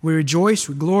 we rejoice,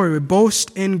 we glory, we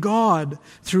boast in God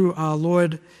through our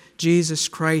Lord Jesus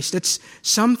Christ. It's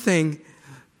something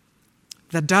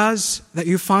that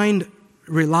you find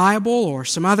reliable or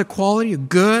some other quality,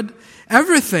 good,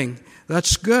 everything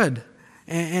that's good.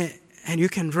 And you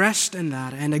can rest in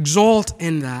that and exalt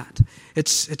in that.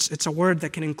 It's a word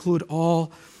that can include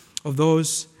all of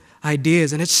those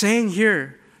ideas. And it's saying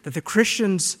here that the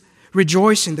Christians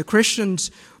rejoicing, the Christians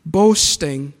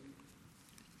boasting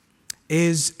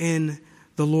is in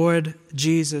the Lord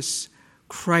Jesus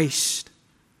Christ.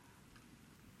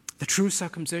 The true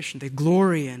circumcision, they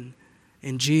glory in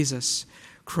Jesus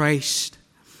Christ.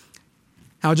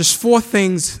 Now, just four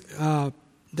things that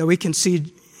we can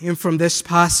see from this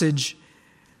passage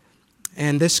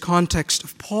and this context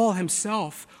of Paul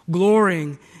himself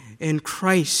glorying in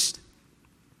Christ.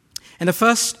 And the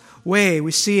first way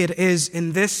we see it is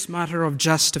in this matter of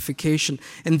justification,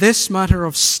 in this matter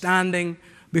of standing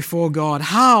before God.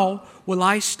 How will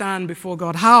I stand before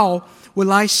God? How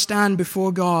will I stand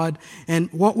before God?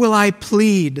 And what will I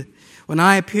plead when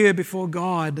I appear before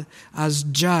God as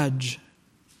judge?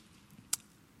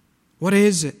 What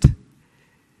is it?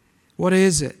 What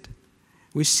is it?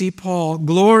 We see Paul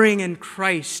glorying in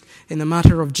Christ in the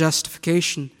matter of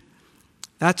justification.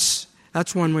 That's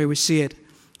one way we see it.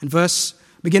 In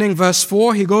beginning verse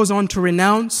 4, he goes on to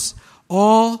renounce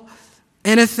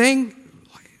anything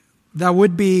that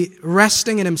would be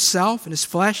resting in himself, in his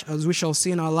flesh, as we shall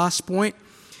see in our last point.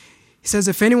 He says,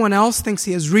 if anyone else thinks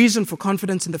he has reason for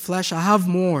confidence in the flesh, I have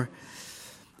more.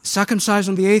 Circumcised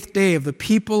on the 8th day, of the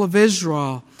people of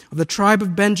Israel, of the tribe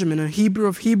of Benjamin, a Hebrew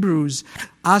of Hebrews,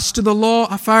 as to the law,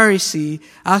 a Pharisee,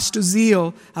 as to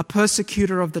zeal, a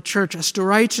persecutor of the church, as to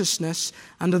righteousness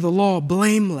under the law,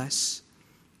 blameless.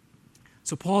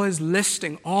 So Paul is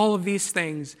listing all of these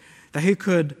things that he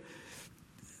could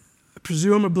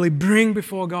presumably bring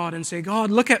before God and say,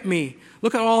 God, look at me.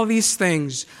 Look at all these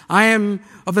things. I am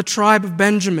of the tribe of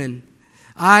Benjamin.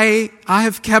 I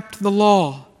have kept the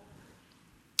law.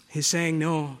 He's saying,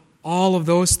 no, all of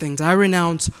those things. I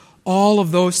renounce all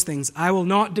of those things. I will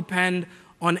not depend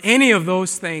on any of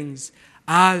those things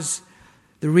as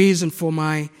the reason for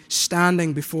my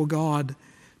standing before God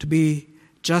to be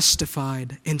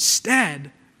justified.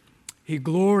 Instead, he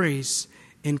glories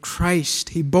in Christ.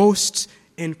 He boasts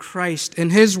in Christ, in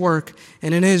His work,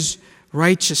 and in His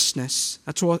righteousness.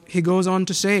 That's what he goes on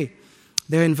to say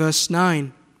there in verse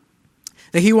 9.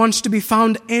 That he wants to be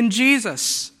found in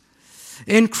Jesus.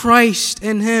 In Christ,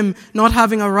 in Him, not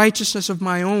having a righteousness of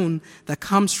my own that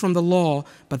comes from the law,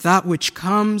 but that which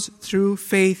comes through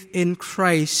faith in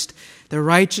Christ, the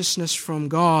righteousness from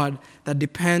God that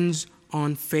depends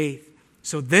on faith.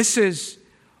 So this is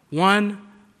one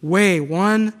way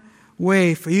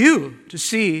for you to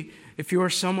see if you are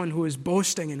someone who is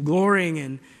boasting and glorying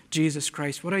in Jesus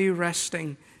Christ. What are you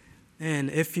resting in?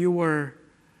 If you were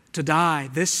to die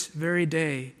this very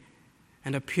day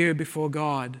and appear before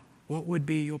God, what would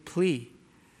be your plea?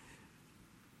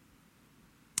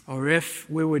 Or if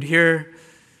we would hear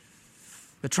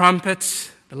the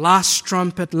trumpets, the last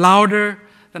trumpet, louder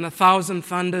than 1,000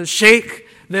 thunders, shake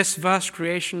this vast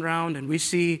creation round, and we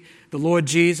see the Lord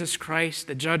Jesus Christ,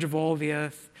 the judge of all the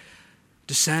earth,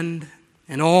 descend,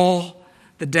 and all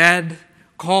the dead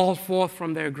called forth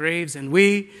from their graves, and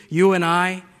we, you and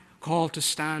I, called to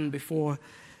stand before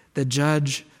the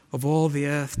judge of all the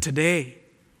earth today.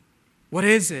 What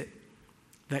is it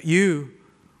that you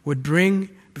would bring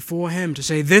before Him to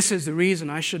say, this is the reason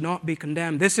I should not be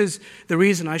condemned. This is the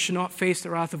reason I should not face the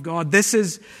wrath of God. This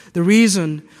is the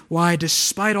reason why,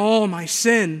 despite all my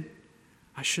sin,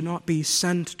 I should not be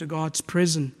sent to God's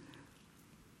prison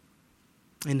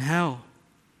in hell.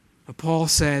 But Paul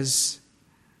says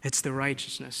it's the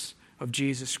righteousness of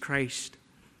Jesus Christ.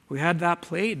 We had that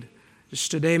played just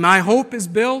today. My hope is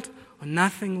built on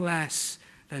nothing less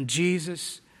than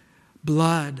Jesus'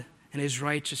 blood and His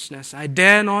righteousness. I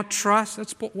dare not trust,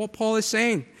 that's what Paul is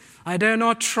saying. I dare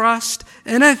not trust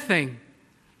anything,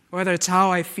 whether it's how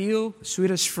I feel, the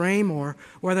sweetest frame, or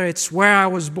whether it's where I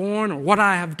was born or what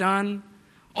I have done.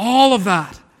 All of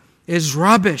that is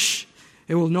rubbish.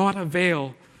 It will not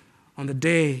avail on the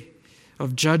day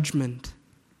of judgment.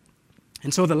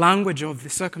 And so the language of the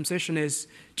circumcision is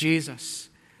Jesus.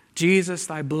 Jesus,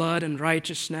 thy blood and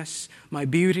righteousness, my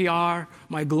beauty are,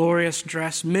 my glorious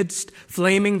dress, midst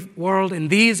flaming world, in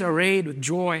these arrayed with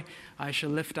joy, I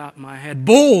shall lift up my head.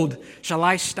 Bold shall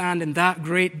I stand in that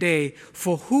great day,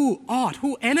 for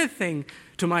who anything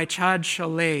to my charge shall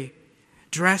lay?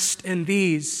 Dressed in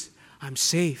these, I'm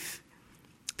safe.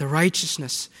 The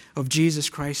righteousness of Jesus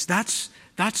Christ, that's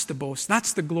the boast,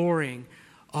 that's the glorying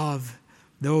of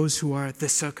those who are the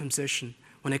circumcision.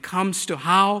 When it comes to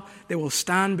how they will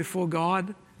stand before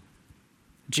God,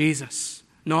 Jesus,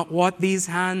 not what these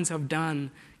hands have done,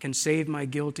 can save my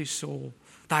guilty soul.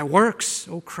 Thy works,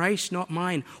 O Christ, not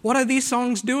mine. What are these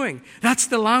songs doing? That's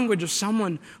the language of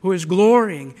someone who is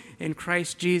glorying in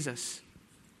Christ Jesus.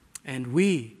 And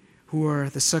we who are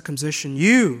the circumcision,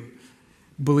 you,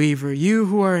 believer, you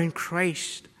who are in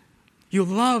Christ, you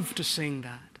love to sing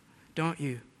that, don't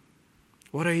you?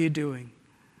 What are you doing?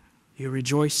 You're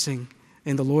rejoicing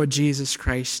in the Lord Jesus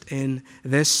Christ in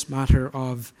this matter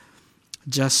of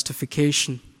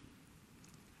justification.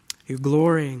 You're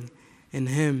glorying in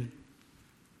Him,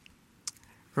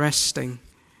 resting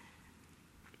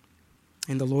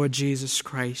in the Lord Jesus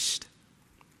Christ.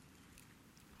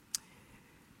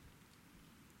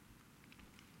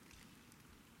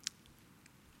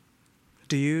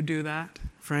 Do you do that,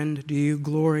 friend? Do you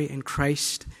glory in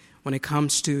Christ when it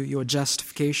comes to your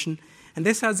justification? And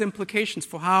this has implications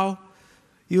for how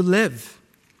you live.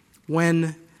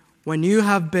 When you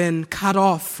have been cut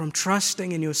off from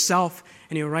trusting in yourself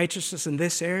and your righteousness in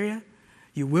this area,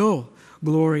 you will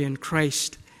glory in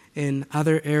Christ in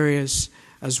other areas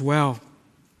as well.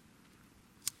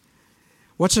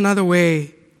 What's another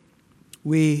way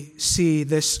we see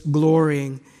this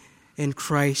glorying in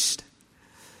Christ?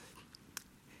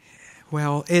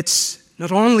 Well, it's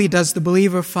not only does the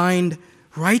believer find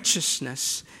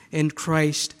righteousness in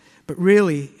Christ, but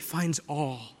really he finds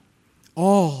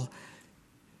all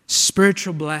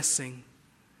spiritual blessing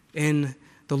in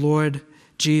the Lord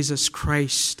Jesus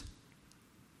Christ.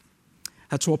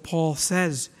 That's what Paul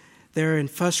says there in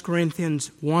 1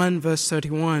 Corinthians 1, verse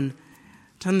 31.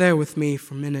 Turn there with me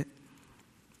for a minute.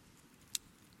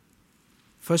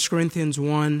 1 Corinthians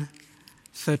 1,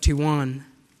 31.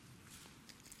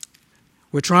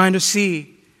 We're trying to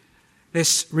see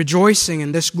this rejoicing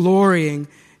and this glorying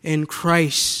in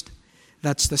Christ.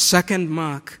 That's the second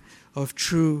mark of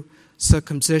true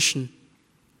circumcision.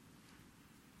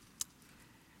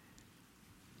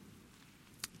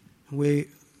 We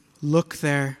look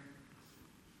there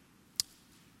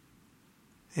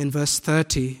in verse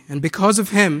 30. And because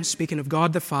of Him, speaking of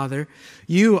God the Father,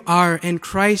 you are in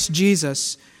Christ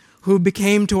Jesus, who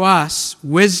became to us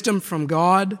wisdom from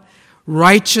God,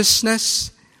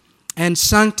 righteousness and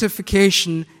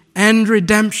sanctification and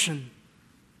redemption,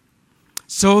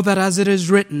 so that as it is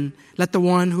written, let the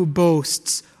one who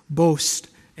boasts boast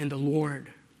in the Lord.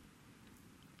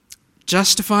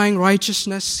 Justifying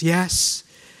righteousness, yes,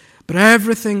 But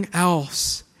everything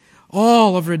else,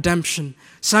 all of redemption,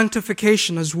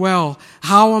 sanctification as well,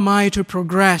 how am I to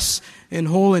progress in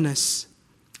holiness?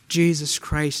 Jesus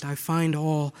Christ, I find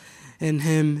all in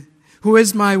Him. Who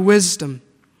is my wisdom?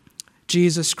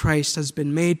 Jesus Christ has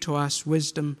been made to us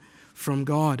wisdom from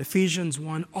God. Ephesians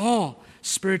 1, all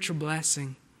spiritual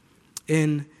blessing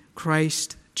in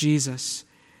Christ Jesus.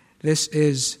 This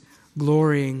is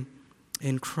glorying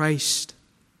in Christ.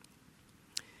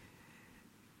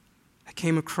 I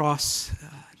came across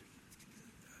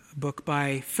a book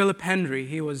by Philip Henry.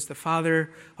 He was the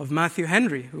father of Matthew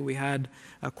Henry, who we had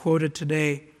quoted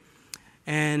today.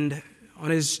 And on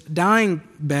his dying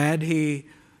bed, he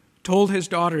told his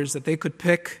daughters that they could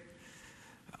pick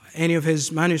any of his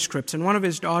manuscripts. And one of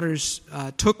his daughters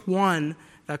took one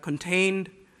that contained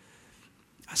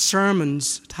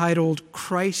sermons titled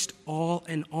Christ All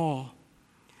in All.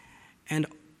 And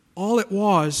all it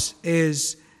was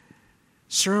is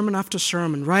sermon after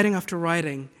sermon, writing after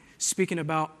writing, speaking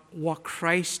about what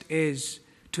Christ is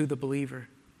to the believer.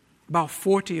 About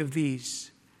 40 of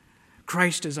these.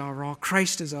 Christ is our rock.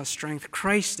 Christ is our strength.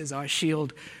 Christ is our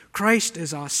shield. Christ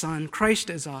is our sun. Christ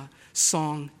is our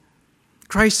song.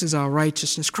 Christ is our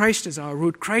righteousness. Christ is our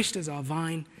root. Christ is our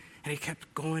vine. And he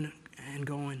kept going and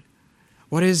going.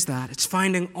 What is that? It's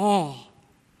finding all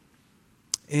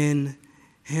in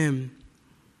Him.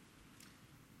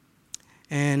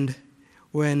 And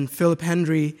when Philip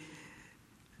Henry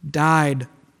died,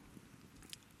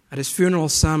 at his funeral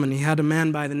sermon, he had a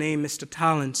man by the name Mr.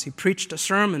 Talents. He preached a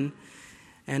sermon,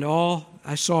 and all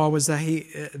I saw was that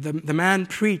the man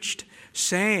preached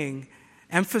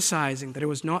emphasizing that it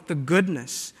was not the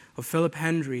goodness of Philip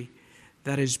Henry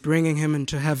that is bringing him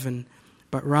into heaven,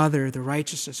 but rather the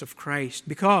righteousness of Christ.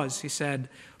 Because, he said,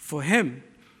 for him,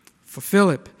 for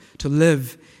Philip, to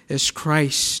live is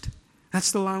Christ.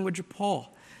 That's the language of Paul.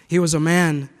 He was a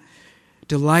man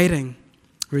delighting,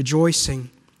 rejoicing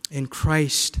in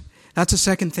Christ. That's the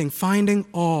second thing, finding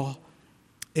all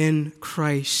in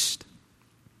Christ.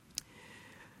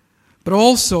 But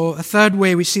also, a third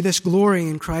way we see this glorying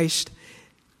in Christ,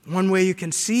 one way you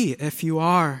can see if you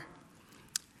are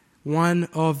one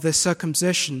of the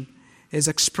circumcision is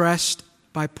expressed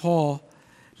by Paul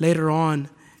later on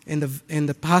in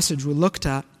the passage we looked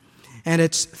at. And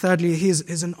it's thirdly, he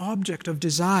is an object of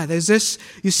desire. There's this,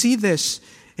 you see this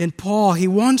in Paul. He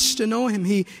wants to know Him.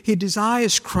 He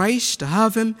desires Christ, to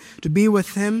have Him, to be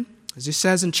with Him, as he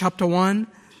says in chapter 1,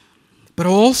 but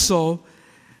also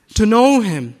to know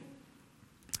Him.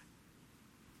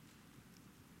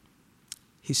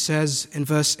 He says in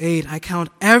verse 8, I count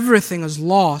everything as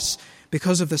loss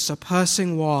because of the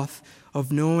surpassing worth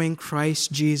of knowing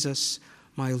Christ Jesus,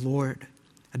 my Lord.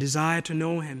 A desire to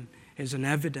know Him is an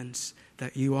evidence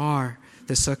that you are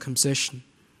the circumcision.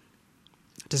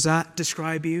 Does that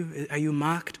describe you? Are you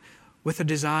marked with a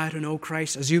desire to know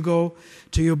Christ? As you go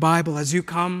to your Bible, as you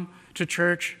come to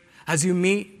church, as you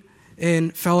meet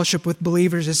in fellowship with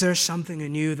believers, is there something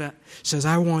in you that says,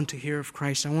 I want to hear of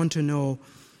Christ, I want to know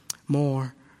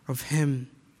more of Him?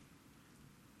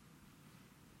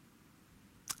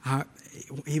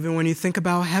 Even when you think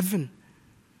about heaven,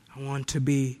 I want to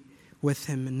be with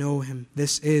Him and know Him.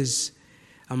 This is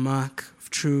a mark of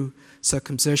true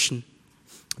circumcision.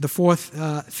 The fourth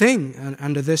thing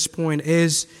under this point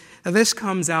is that this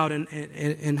comes out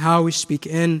in how we speak,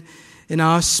 in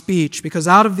our speech, because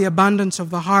out of the abundance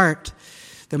of the heart,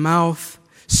 the mouth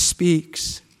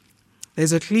speaks.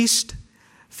 There's at least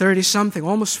 30-something,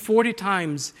 almost 40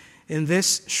 times in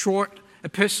this short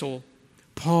epistle,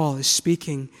 Paul is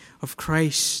speaking of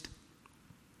Christ.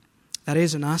 That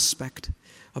is an aspect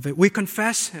of it. We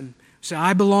confess Him. Say,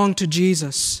 I belong to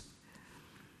Jesus.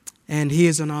 And He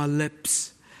is on our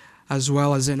lips as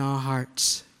well as in our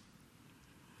hearts.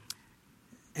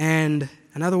 And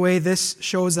another way this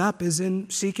shows up is in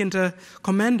seeking to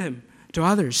commend Him to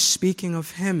others, speaking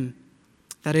of Him.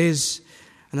 That is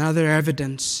another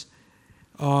evidence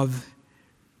of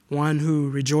one who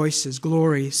rejoices,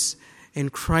 glories in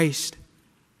Christ.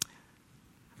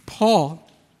 Paul,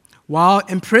 while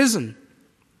in prison,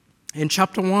 in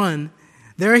chapter 1,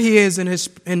 there he is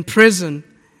in prison,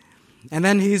 and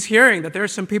then he's hearing that there are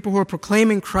some people who are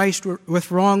proclaiming Christ with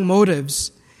wrong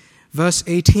motives. Verse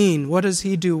 18, what does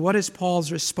he do? What is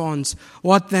Paul's response?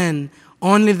 What then?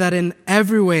 Only that in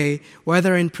every way,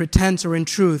 whether in pretense or in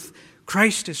truth,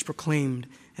 Christ is proclaimed,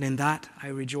 and in that I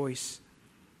rejoice.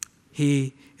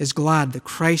 He is glad that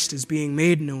Christ is being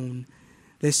made known.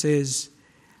 This is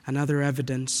another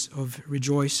evidence of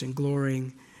rejoicing,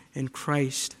 glorying in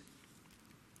Christ.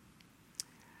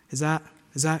 Is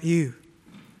that you?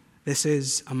 This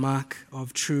is a mark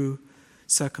of true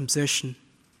circumcision.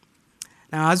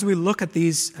 Now, as we look at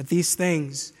these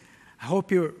things, I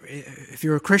hope if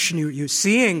you're a Christian, you're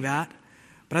seeing that.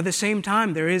 But at the same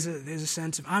time, there's a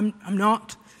sense of I'm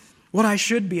not what I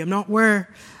should be. I'm not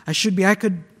where I should be. I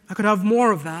could have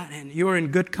more of that, and you're in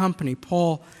good company.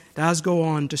 Paul does go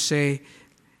on to say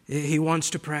he wants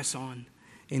to press on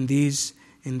in these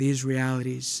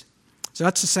realities. So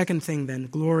that's the second thing then.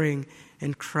 Glorying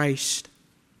in Christ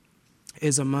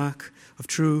is a mark of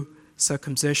true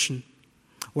circumcision.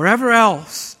 Wherever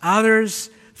else others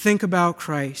think about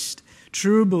Christ,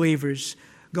 true believers,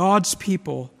 God's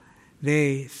people,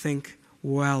 they think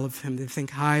well of Him. They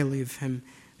think highly of Him.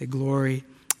 They glory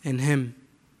in Him.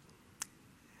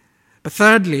 But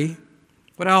thirdly,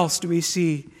 what else do we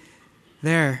see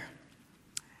there?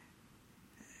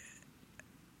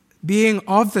 Being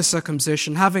of the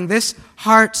circumcision, having this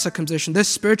heart circumcision, this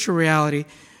spiritual reality,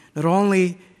 not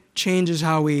only changes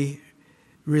how we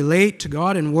relate to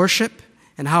God in worship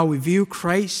and how we view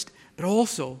Christ, but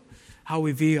also how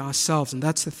we view ourselves. And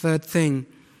that's the third thing.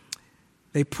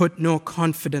 They put no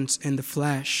confidence in the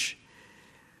flesh.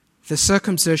 The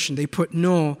circumcision, they put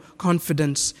no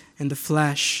confidence in the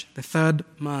flesh. The third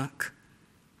mark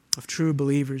of true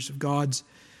believers, of God's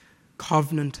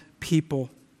covenant people.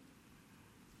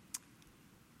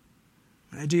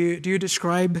 Do you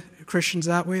describe Christians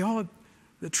that way? Oh,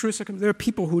 the true circumcision. There are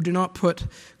people who do not put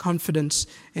confidence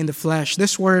in the flesh.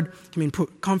 This word can mean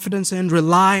put confidence in,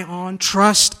 rely on,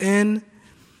 trust in,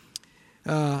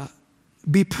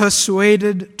 be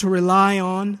persuaded to rely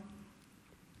on.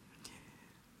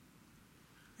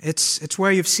 It's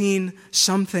where you've seen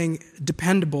something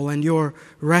dependable and you're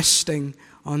resting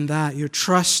on that. You're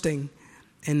trusting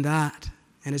in that.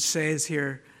 And it says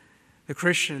here, the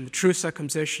Christian, the true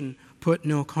circumcision, put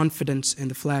no confidence in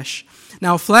the flesh.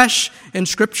 Now, flesh in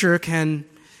Scripture can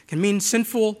mean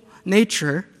sinful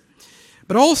nature,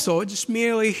 but also just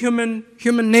merely human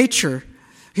nature,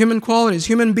 human qualities,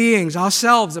 human beings,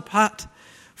 ourselves apart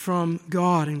from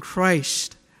God and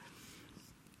Christ.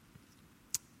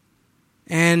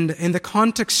 And in the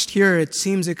context here, it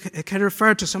seems it can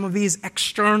refer to some of these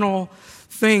external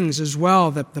things as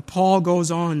well that Paul goes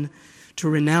on to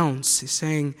renounce. He's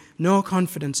saying no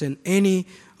confidence in any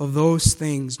of those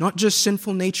things, not just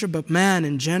sinful nature, but man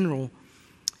in general.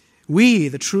 We,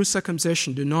 the true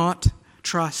circumcision, do not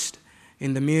trust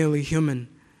in the merely human.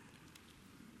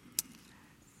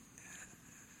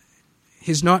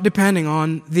 He's not depending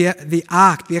on the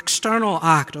act, the external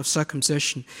act of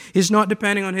circumcision. He's not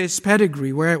depending on his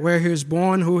pedigree, where he was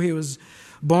born, who he was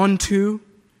born to.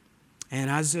 And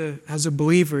as a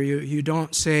believer, you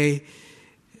don't say,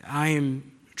 I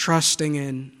am trusting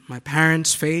in my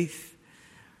parents' faith.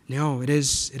 No, it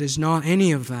is not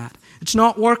any of that. It's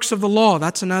not works of the law.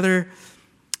 That's another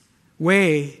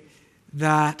way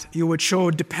that you would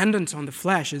show dependence on the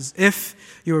flesh, is if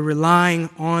you're relying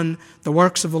on the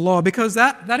works of the law, because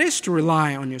that is to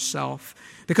rely on yourself.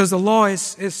 Because the law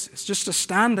is just a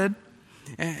standard,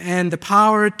 and the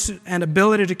power and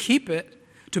ability to keep it,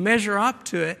 to measure up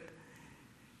to it,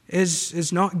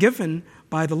 is not given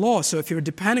by the law. So if you're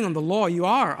depending on the law, you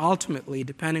are ultimately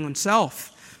depending on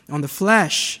self, on the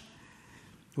flesh,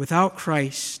 without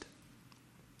Christ.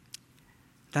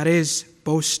 That is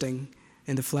boasting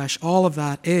in the flesh. All of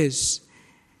that is,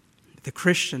 the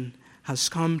Christian has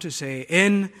come to say,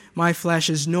 in my flesh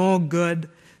is no good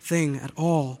thing at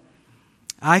all.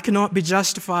 I cannot be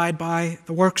justified by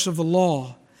the works of the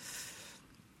law.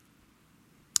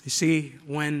 You see,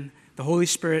 when the Holy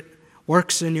Spirit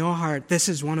works in your heart, this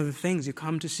is one of the things you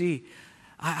come to see.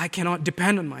 I cannot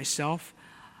depend on myself.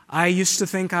 I used to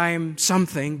think I am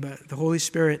something, but the Holy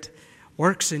Spirit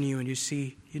works in you and you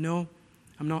see,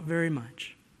 I'm not very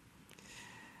much.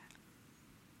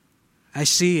 I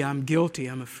see I'm guilty.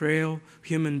 I'm a frail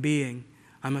human being.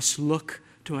 I must look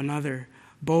to another,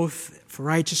 both for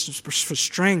righteousness, for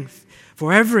strength,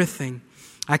 for everything.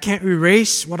 I can't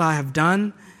erase what I have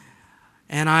done,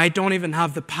 and I don't even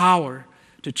have the power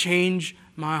to change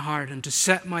my heart and to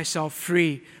set myself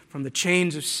free from the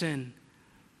chains of sin.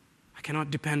 I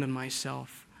cannot depend on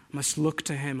myself. I must look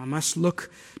to Him. I must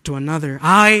look to another.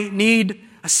 I need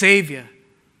a Savior.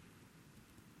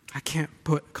 I can't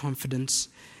put confidence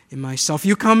in myself.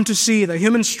 You come to see that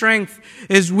human strength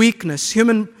is weakness.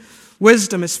 Human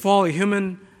wisdom is folly.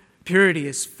 Human purity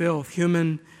is filth.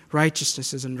 Human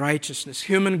righteousness is unrighteousness.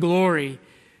 Human glory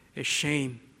is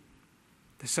shame.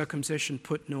 The circumcision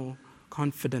put no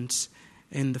confidence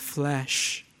in the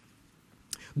flesh.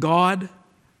 God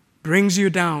brings you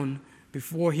down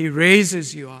before He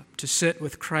raises you up to sit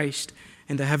with Christ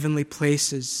in the heavenly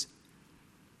places.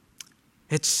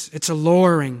 It's a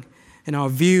lowering in our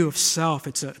view of self.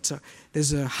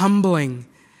 There's a humbling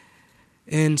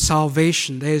in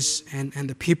salvation, and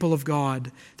the people of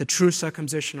God, the true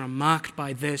circumcision, are marked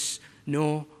by this: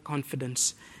 no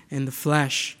confidence in the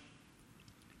flesh.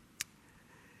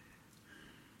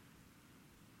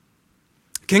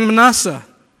 King Manasseh,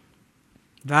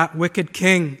 that wicked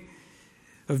king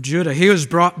of Judah, he was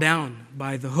brought down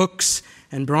by the hooks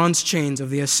and bronze chains of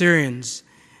the Assyrians,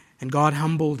 and God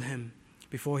humbled him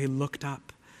before he looked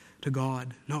up to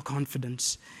God. No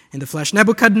confidence in the flesh.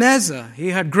 Nebuchadnezzar, he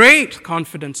had great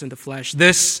confidence in the flesh.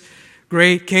 This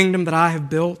great kingdom that I have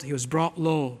built, he was brought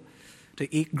low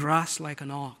to eat grass like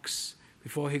an ox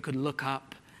before he could look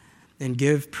up and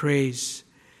give praise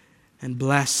and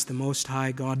bless the Most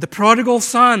High God. The prodigal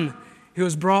son, he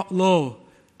was brought low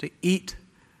to eat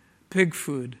pig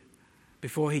food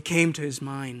before he came to his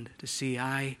mind to see,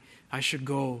 I should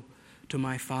go to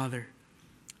my Father.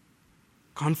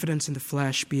 Confidence in the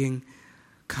flesh being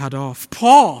cut off.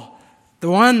 Paul, the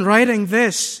one writing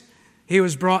this, he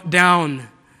was brought down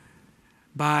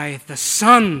by the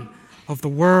Son of the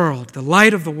world, the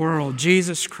light of the world,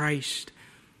 Jesus Christ.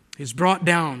 He was brought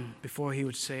down before he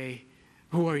would say,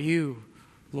 "Who are you,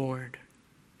 Lord?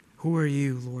 Who are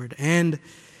you, Lord?" And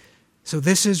so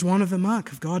this is one of the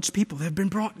mark of God's people. They've been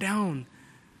brought down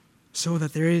so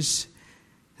that there is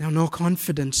now no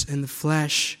confidence in the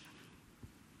flesh.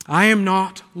 I am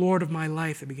not Lord of my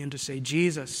life. They begin to say,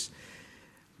 Jesus,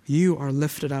 you are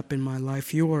lifted up in my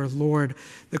life. You are Lord.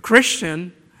 The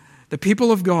Christian, the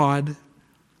people of God,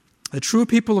 the true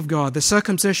people of God, the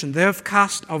circumcision, they have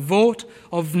cast a vote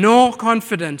of no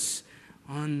confidence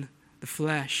on the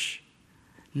flesh.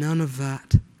 None of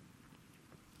that.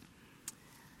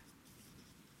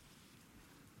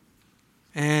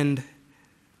 And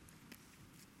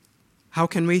how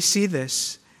can we see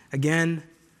this? Again,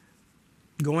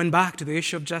 going back to the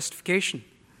issue of justification.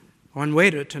 One way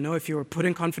to know if you are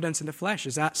putting confidence in the flesh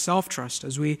is that self-trust,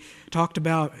 as we talked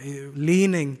about,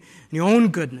 leaning in your own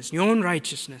goodness, your own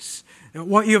righteousness,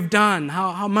 what you've done,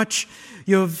 how much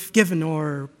you've given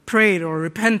or prayed or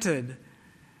repented.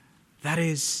 That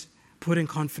is putting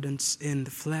confidence in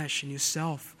the flesh, in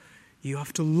yourself. You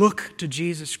have to look to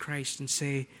Jesus Christ and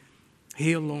say,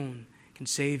 He alone can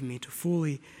save me, to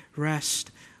fully rest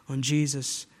on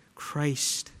Jesus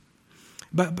Christ.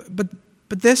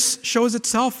 But this shows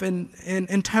itself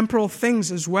in temporal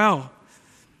things as well.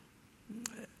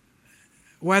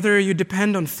 Whether you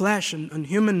depend on flesh and on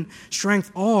human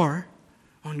strength or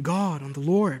on God, on the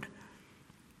Lord.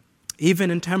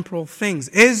 Even in temporal things.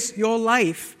 Is your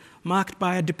life marked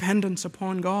by a dependence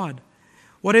upon God?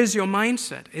 What is your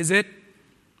mindset? Is it,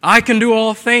 I can do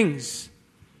all things?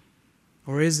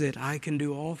 Or is it, I can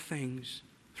do all things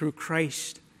through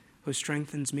Christ who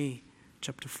strengthens me?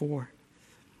 Chapter 4.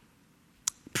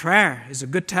 Prayer is a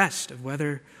good test of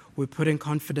whether we're putting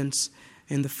confidence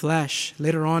in the flesh.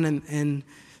 Later on in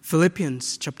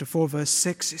Philippians chapter 4, verse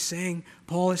 6,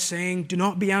 Paul is saying, do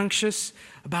not be anxious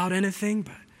about anything,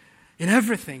 but in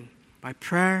everything, by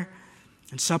prayer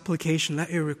and supplication,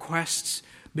 let your requests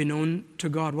be known to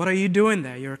God. What are you doing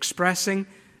there? You're expressing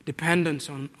dependence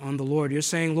on the Lord. You're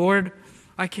saying, Lord,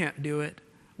 I can't do it.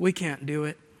 We can't do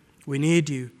it. We need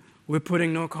you. We're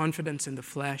putting no confidence in the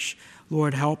flesh.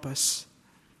 Lord, help us.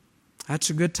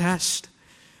 That's a good test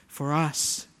for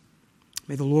us.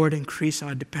 May the Lord increase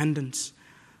our dependence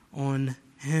on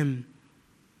Him,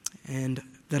 and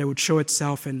that it would show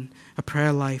itself in a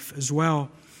prayer life as well.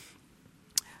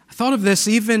 I thought of this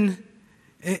even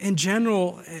in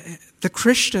general. The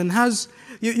Christian has,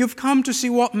 you've come to see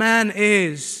what man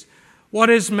is.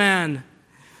 What is man?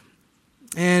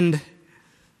 And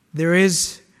there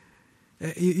is,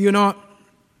 you're not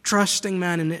trusting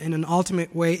man in an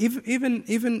ultimate way,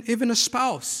 even a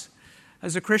spouse.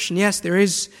 As a Christian, yes, there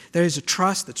is a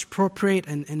trust that's appropriate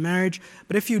in marriage,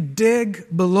 but if you dig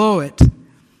below it,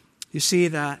 you see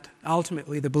that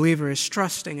ultimately the believer is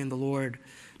trusting in the Lord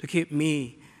to keep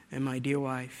me and my dear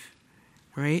wife,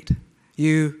 right?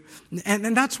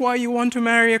 And that's why you want to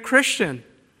marry a Christian.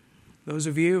 Those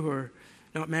of you who are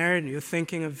not married and you're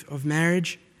thinking of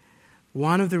marriage,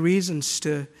 one of the reasons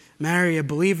to marry a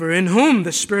believer in whom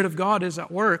the Spirit of God is at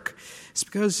work is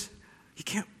because you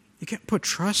can't put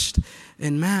trust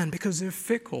in man because they're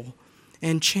fickle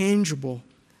and changeable.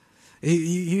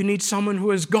 You need someone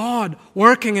who is God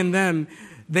working in them.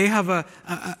 They have a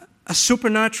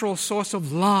supernatural source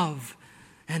of love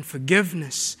and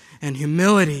forgiveness and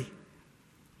humility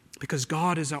because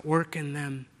God is at work in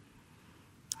them.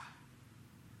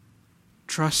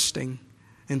 Trusting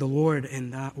in the Lord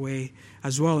in that way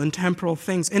as well, in temporal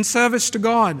things, in service to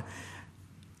God.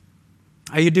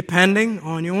 Are you depending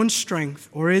on your own strength,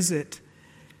 or is it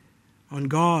on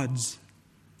God's?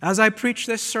 As I preach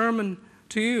this sermon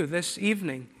to you this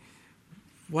evening.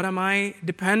 What am I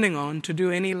depending on to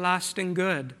do any lasting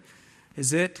good?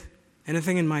 Is it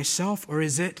anything in myself, or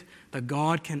is it that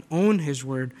God can own His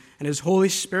Word and His Holy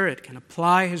Spirit can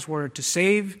apply His Word to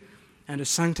save and to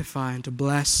sanctify and to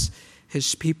bless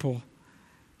His people?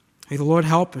 May the Lord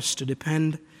help us to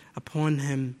depend upon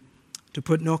Him, to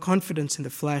put no confidence in the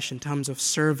flesh in terms of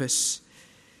service.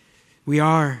 We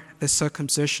are the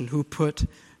circumcision who put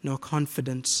no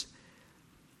confidence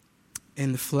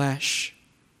in the flesh.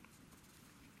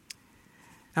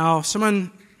 Now,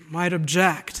 someone might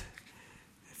object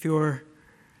if you're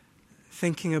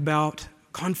thinking about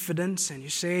confidence and you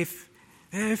say,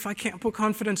 if I can't put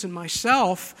confidence in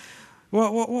myself,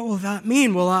 what will that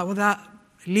mean? Will that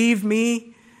leave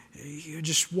me you're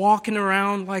just walking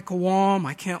around like a worm?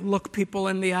 I can't look people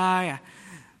in the eye.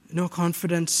 No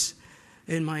confidence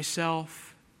in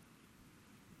myself.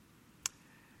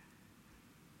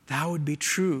 That would be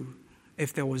true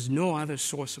if there was no other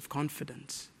source of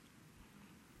confidence.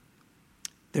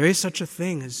 There is such a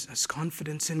thing as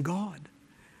confidence in God,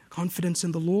 confidence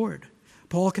in the Lord.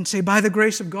 Paul can say, by the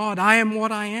grace of God, I am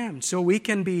what I am. So we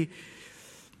can be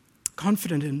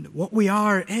confident in what we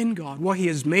are in God, what He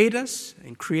has made us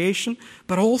in creation,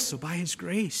 but also by His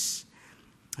grace.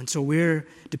 And so we're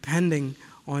depending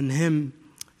on Him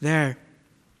there.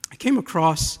 I came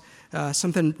across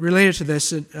something related to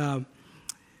this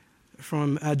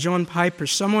from John Piper.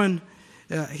 Someone,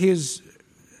 he is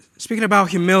speaking about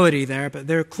humility there, but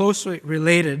they're closely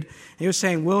related. He was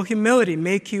saying, will humility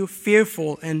make you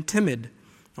fearful and timid?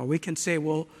 Or we can say,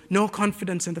 well, no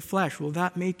confidence in the flesh. Will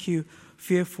that make you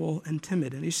fearful and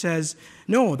timid? And he says,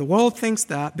 no, the world thinks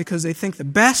that because they think the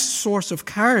best source of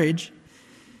courage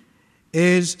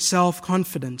is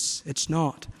self-confidence. It's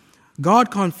not.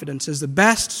 God-confidence is the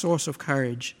best source of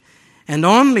courage. And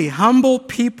only humble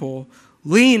people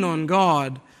lean on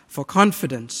God for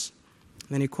confidence.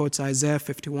 Then he quotes Isaiah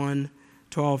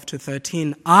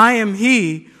 51:12-13. I am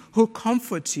He who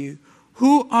comforts you.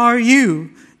 Who are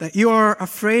you that you are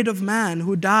afraid of man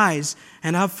who dies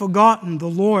and have forgotten the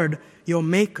Lord your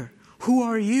Maker? Who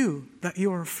are you that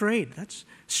you are afraid? That's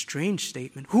a strange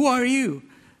statement. Who are you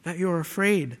that you are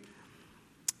afraid?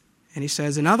 And he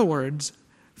says, in other words,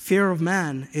 fear of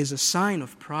man is a sign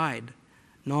of pride,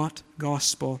 not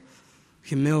gospel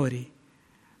humility.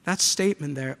 That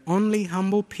statement there, only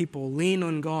humble people lean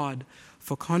on God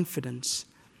for confidence.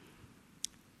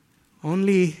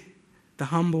 Only the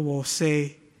humble will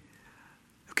say,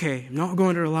 okay, I'm not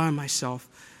going to rely on myself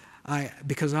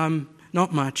because I'm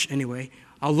not much anyway.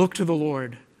 I'll look to the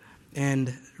Lord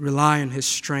and rely on His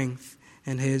strength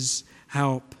and His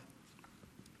help.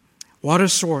 What a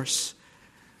source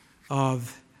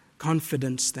of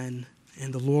confidence then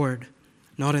in the Lord,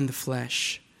 not in the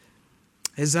flesh.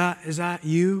 Is that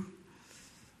you?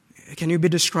 Can you be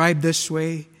described this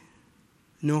way?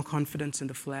 No confidence in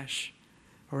the flesh?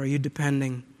 Or are you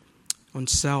depending on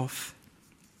self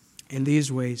in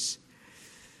these ways?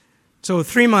 So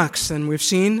 3 marks, and we've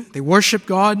seen they worship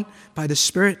God by the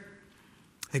Spirit.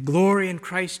 They glory in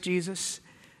Christ Jesus.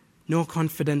 No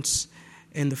confidence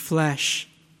in the flesh.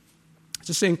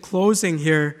 Just in closing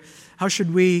here, how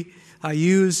should we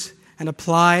use and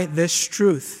apply this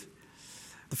truth?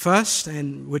 The first,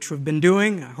 and which we've been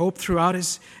doing, I hope throughout,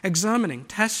 is examining,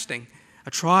 testing,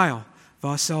 a trial of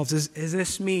ourselves. Is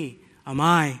this me? Am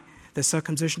I the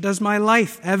circumcision? Does my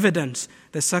life evidence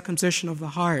the circumcision of the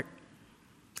heart?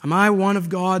 Am I one of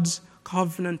God's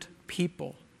covenant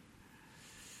people?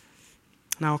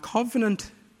 Now,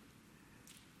 covenant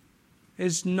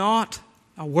is not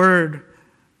a word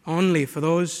only for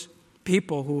those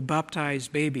people who baptize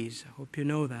babies. I hope you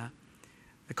know that.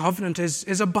 The covenant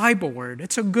is a Bible word.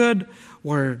 It's a good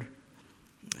word.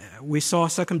 We saw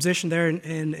circumcision there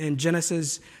in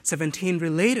Genesis 17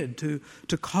 related to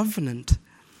covenant.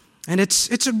 And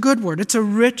it's a good word. It's a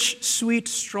rich, sweet,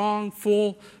 strong,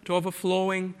 full to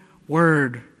overflowing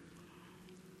word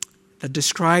that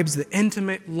describes the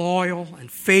intimate, loyal, and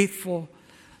faithful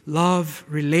love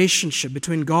relationship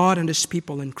between God and His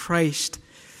people in Christ,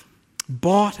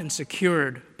 bought and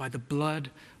secured by the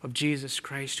blood of Jesus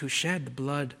Christ, who shed the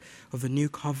blood of the new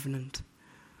covenant,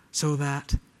 so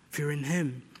that if you're in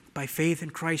Him, by faith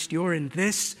in Christ, you're in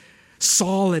this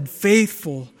solid,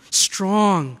 faithful,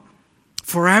 strong,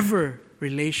 forever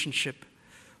relationship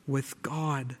with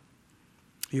God.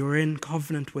 You're in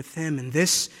covenant with Him, and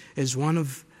this is one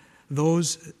of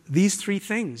these 3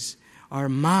 things are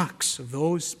marks of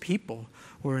those people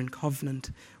who are in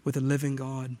covenant with the living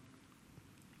God.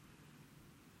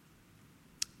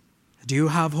 Do you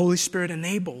have Holy Spirit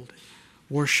enabled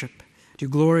worship? Do you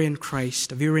glory in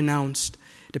Christ? Have you renounced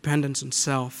dependence on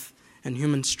self and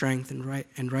human strength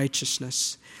and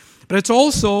righteousness. But it's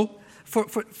also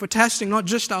for testing not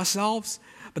just ourselves,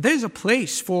 but there's a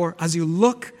place for as you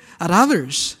look at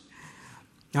others.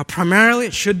 Now, primarily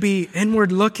it should be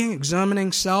inward looking,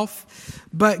 examining self.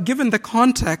 But given the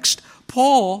context,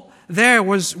 Paul there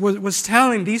was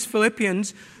telling these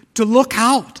Philippians to look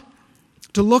out,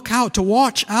 to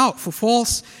watch out for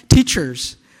false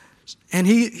teachers. And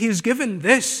he is given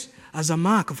this as a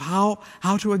mark of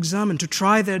how to examine, to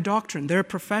try their doctrine, their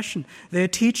profession, their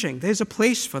teaching. There's a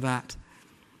place for that.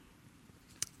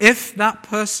 If that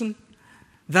person,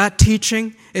 that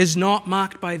teaching is not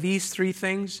marked by these three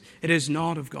things, it is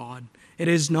not of God. It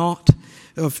is not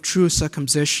of true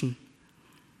circumcision.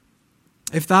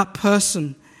 If that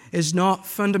person is not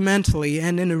fundamentally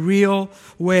and in a real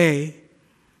way,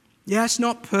 yes,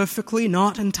 not perfectly,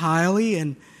 not entirely,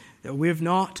 and we have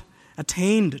not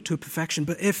attained to perfection,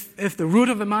 but if the root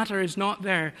of the matter is not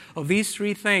there of these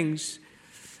three things,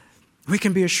 we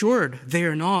can be assured they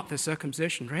are not the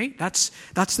circumcision, right? That's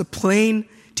the plain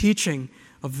teaching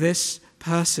of this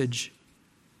passage.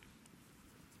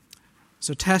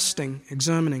 So testing,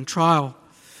 examining, trial.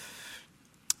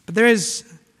 But there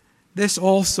is this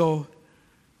also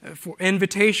for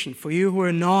invitation for you who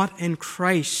are not in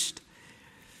Christ.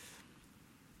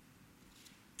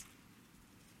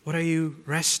 What are you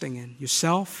resting in?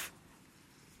 Yourself?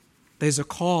 There's a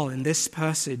call in this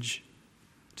passage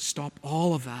to stop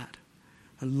all of that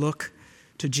and look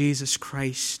to Jesus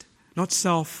Christ, not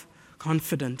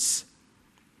self-confidence.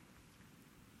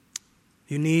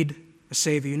 You need a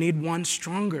Savior. You need one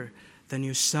stronger than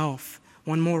yourself,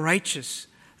 one more righteous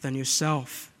than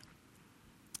yourself.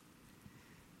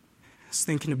 I was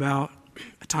thinking about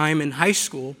a time in high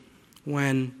school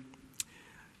when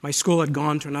my school had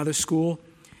gone to another school,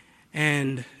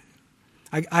 and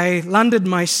I landed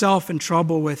myself in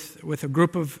trouble with a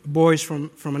group of boys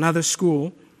from another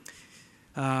school.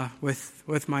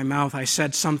 With my mouth, I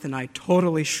said something I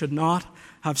totally should not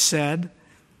have said.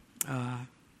 I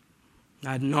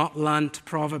had not learnt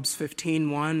Proverbs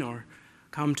 15:1 or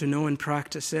come to know and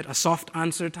practice it. A soft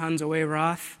answer turns away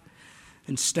wrath.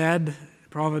 Instead,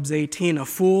 Proverbs 18, a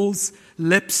fool's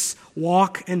lips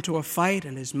walk into a fight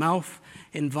and his mouth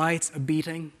invites a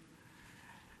beating.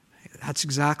 That's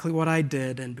exactly what I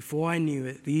did, and before I knew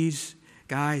it, these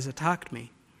guys attacked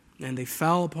me, and they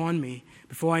fell upon me.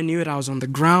 Before I knew it, I was on the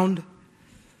ground,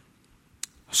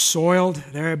 soiled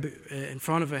there in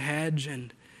front of a hedge,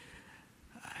 and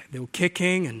they were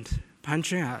kicking and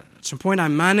punching. At some point, I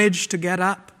managed to get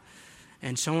up,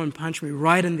 and someone punched me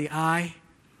right in the eye.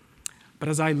 But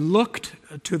as I looked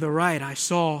to the right, I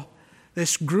saw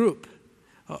this group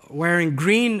wearing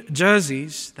green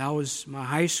jerseys. That was my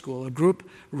high school. A group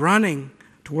running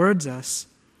towards us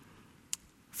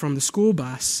from the school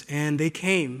bus, and they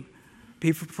came,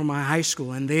 people from my high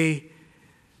school, and they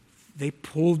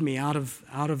pulled me out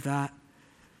of that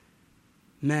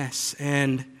mess.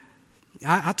 And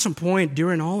at some point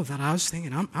during all of that, I was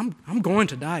thinking, I'm going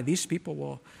to die. These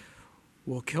people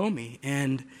will kill me.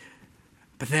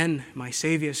 But then my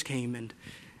saviors came and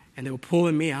they were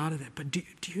pulling me out of it. But do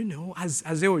you know, as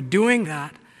they were doing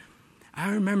that, I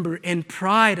remember in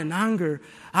pride and anger,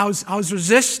 I was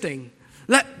resisting.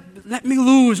 Let me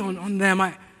lose on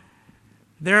them.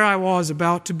 There I was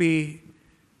about to be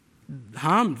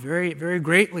harmed very, very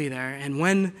greatly there. And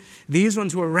when these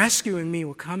ones who were rescuing me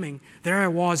were coming, there I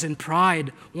was in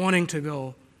pride, wanting to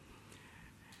go.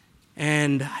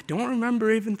 And I don't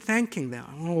remember even thanking them.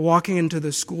 I remember walking into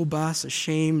the school bus,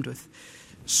 ashamed, with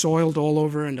soiled all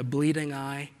over and a bleeding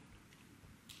eye.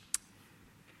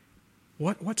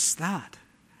 What's that?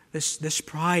 This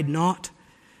pride, not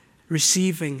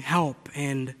receiving help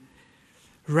and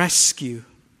rescue.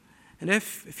 And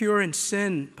if you're in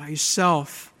sin by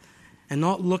yourself and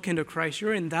not looking to Christ,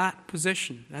 you're in that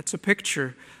position. That's a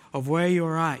picture of where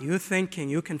you're at. You're thinking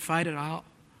you can fight it out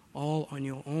all on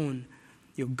your own.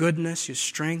 Your goodness, your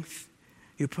strength,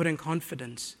 you're putting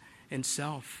confidence in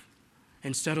self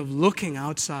instead of looking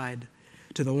outside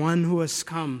to the one who has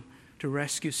come to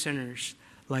rescue sinners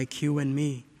like you and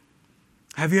me.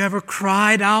 Have you ever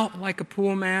cried out like a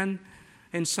poor man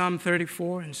in Psalm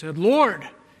 34 and said, Lord,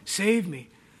 save me?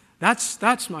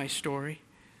 That's my story.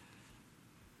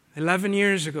 11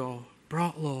 years ago,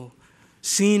 brought low,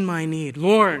 seen my need.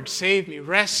 Lord, save me,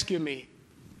 rescue me.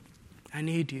 I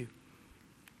need you.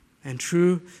 And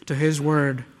true to his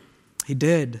word, he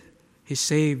did. He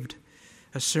saved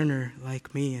a sinner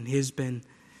like me, and he's been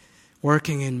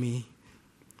working in me,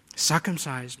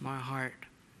 circumcised my heart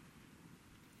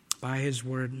by his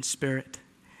word and spirit.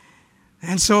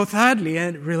 And so thirdly,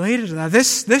 and related to that,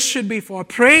 this should be for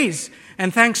praise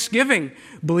and thanksgiving,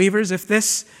 believers. If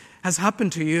this has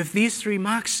happened to you, if these three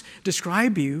marks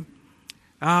describe you,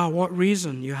 what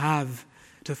reason you have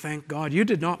to thank God. You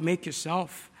did not make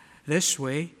yourself this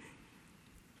way.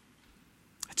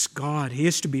 It's God. He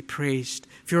is to be praised.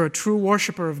 If you're a true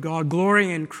worshiper of God, glorying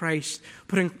in Christ,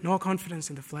 putting no confidence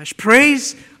in the flesh,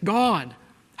 praise God.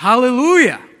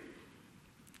 Hallelujah.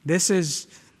 This is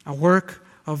a work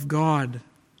of God.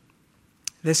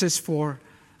 This is for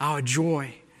our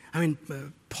joy.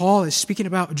 Paul is speaking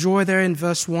about joy there in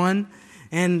verse 1.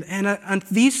 And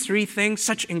these three things,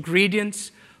 such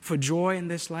ingredients for joy in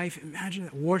this life. Imagine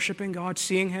that, worshiping God,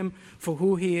 seeing Him for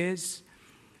who He is,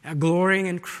 glorying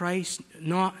in Christ,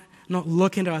 not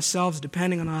looking to ourselves,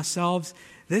 depending on ourselves.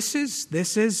 These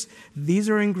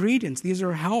are ingredients. These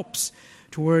are helps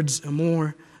towards a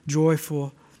more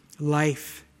joyful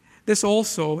life. This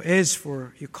also is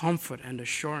for your comfort and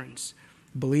assurance,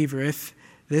 believer. If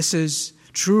this is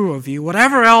true of you,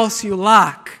 whatever else you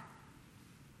lack,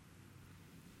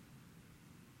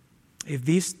 if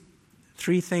these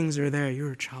three things are there,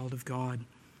 you're a child of God.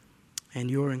 And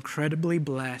you're incredibly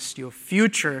blessed. Your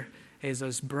future is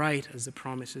as bright as the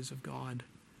promises of God.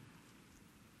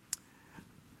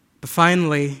 But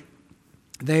finally,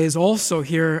 there is also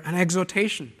here an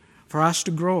exhortation for us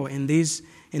to grow in these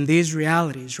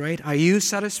realities, right? Are you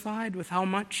satisfied with how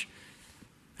much,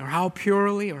 or how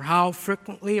purely, or how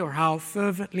frequently, or how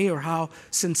fervently, or how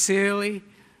sincerely,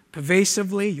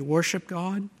 pervasively you worship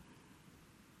God?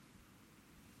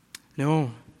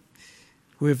 No,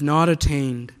 we have not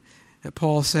attained.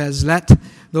 Paul says, let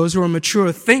those who are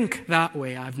mature think that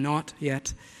way. I've not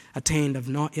yet attained, I've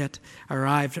not yet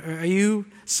arrived. Are you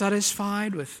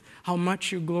satisfied with how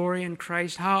much you glory in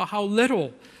Christ? How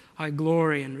little I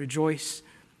glory and rejoice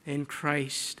in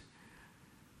Christ?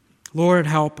 Lord,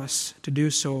 help us to do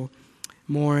so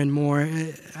more and more.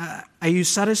 Are you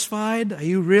satisfied? Are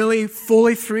you really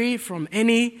fully free from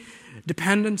any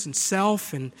dependence in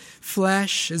self and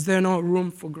flesh? Is there no room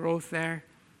for growth there?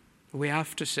 We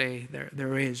have to say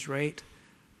there is, right,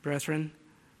 brethren?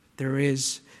 There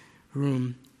is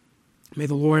room. May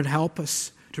the Lord help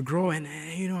us to grow. And,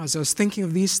 as I was thinking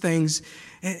of these things,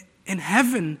 in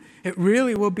heaven, it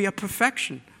really will be a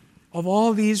perfection of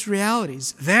all these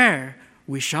realities. There,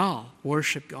 we shall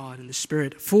worship God in the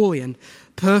Spirit fully and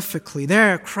perfectly.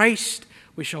 There, Christ,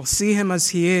 we shall see Him as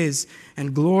He is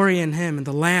and glory in Him and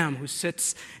the Lamb who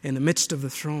sits in the midst of the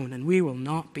throne. And we will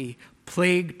not be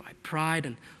plagued by pride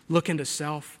and look into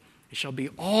self. It shall be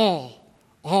all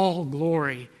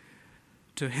glory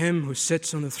to Him who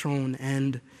sits on the throne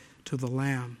and to the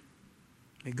Lamb.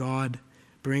 May God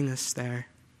bring us there.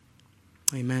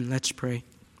 Amen. Let's pray.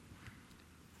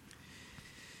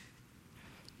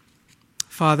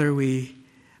 Father, we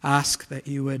ask that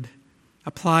you would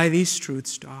apply these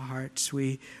truths to our hearts.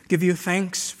 We give you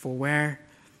thanks for where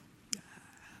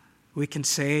we can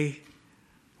say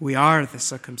we are the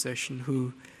circumcision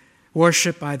who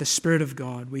worship by the Spirit of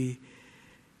God. We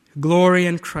glory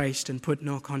in Christ and put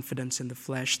no confidence in the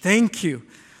flesh. Thank you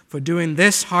for doing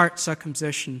this heart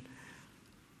circumcision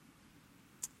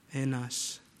in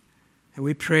us. And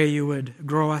we pray you would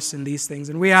grow us in these things.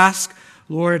 And we ask,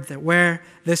 Lord, that where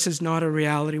this is not a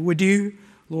reality, would you,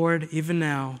 Lord, even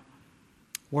now,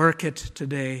 work it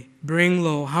today. Bring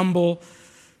low, humble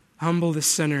the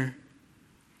sinner.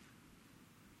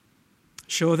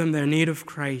 Show them their need of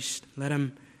Christ. Let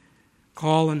them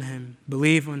call on Him,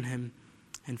 believe on Him,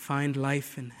 and find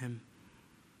life in Him.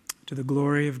 To the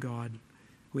glory of God,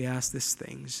 we ask these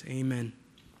things. Amen.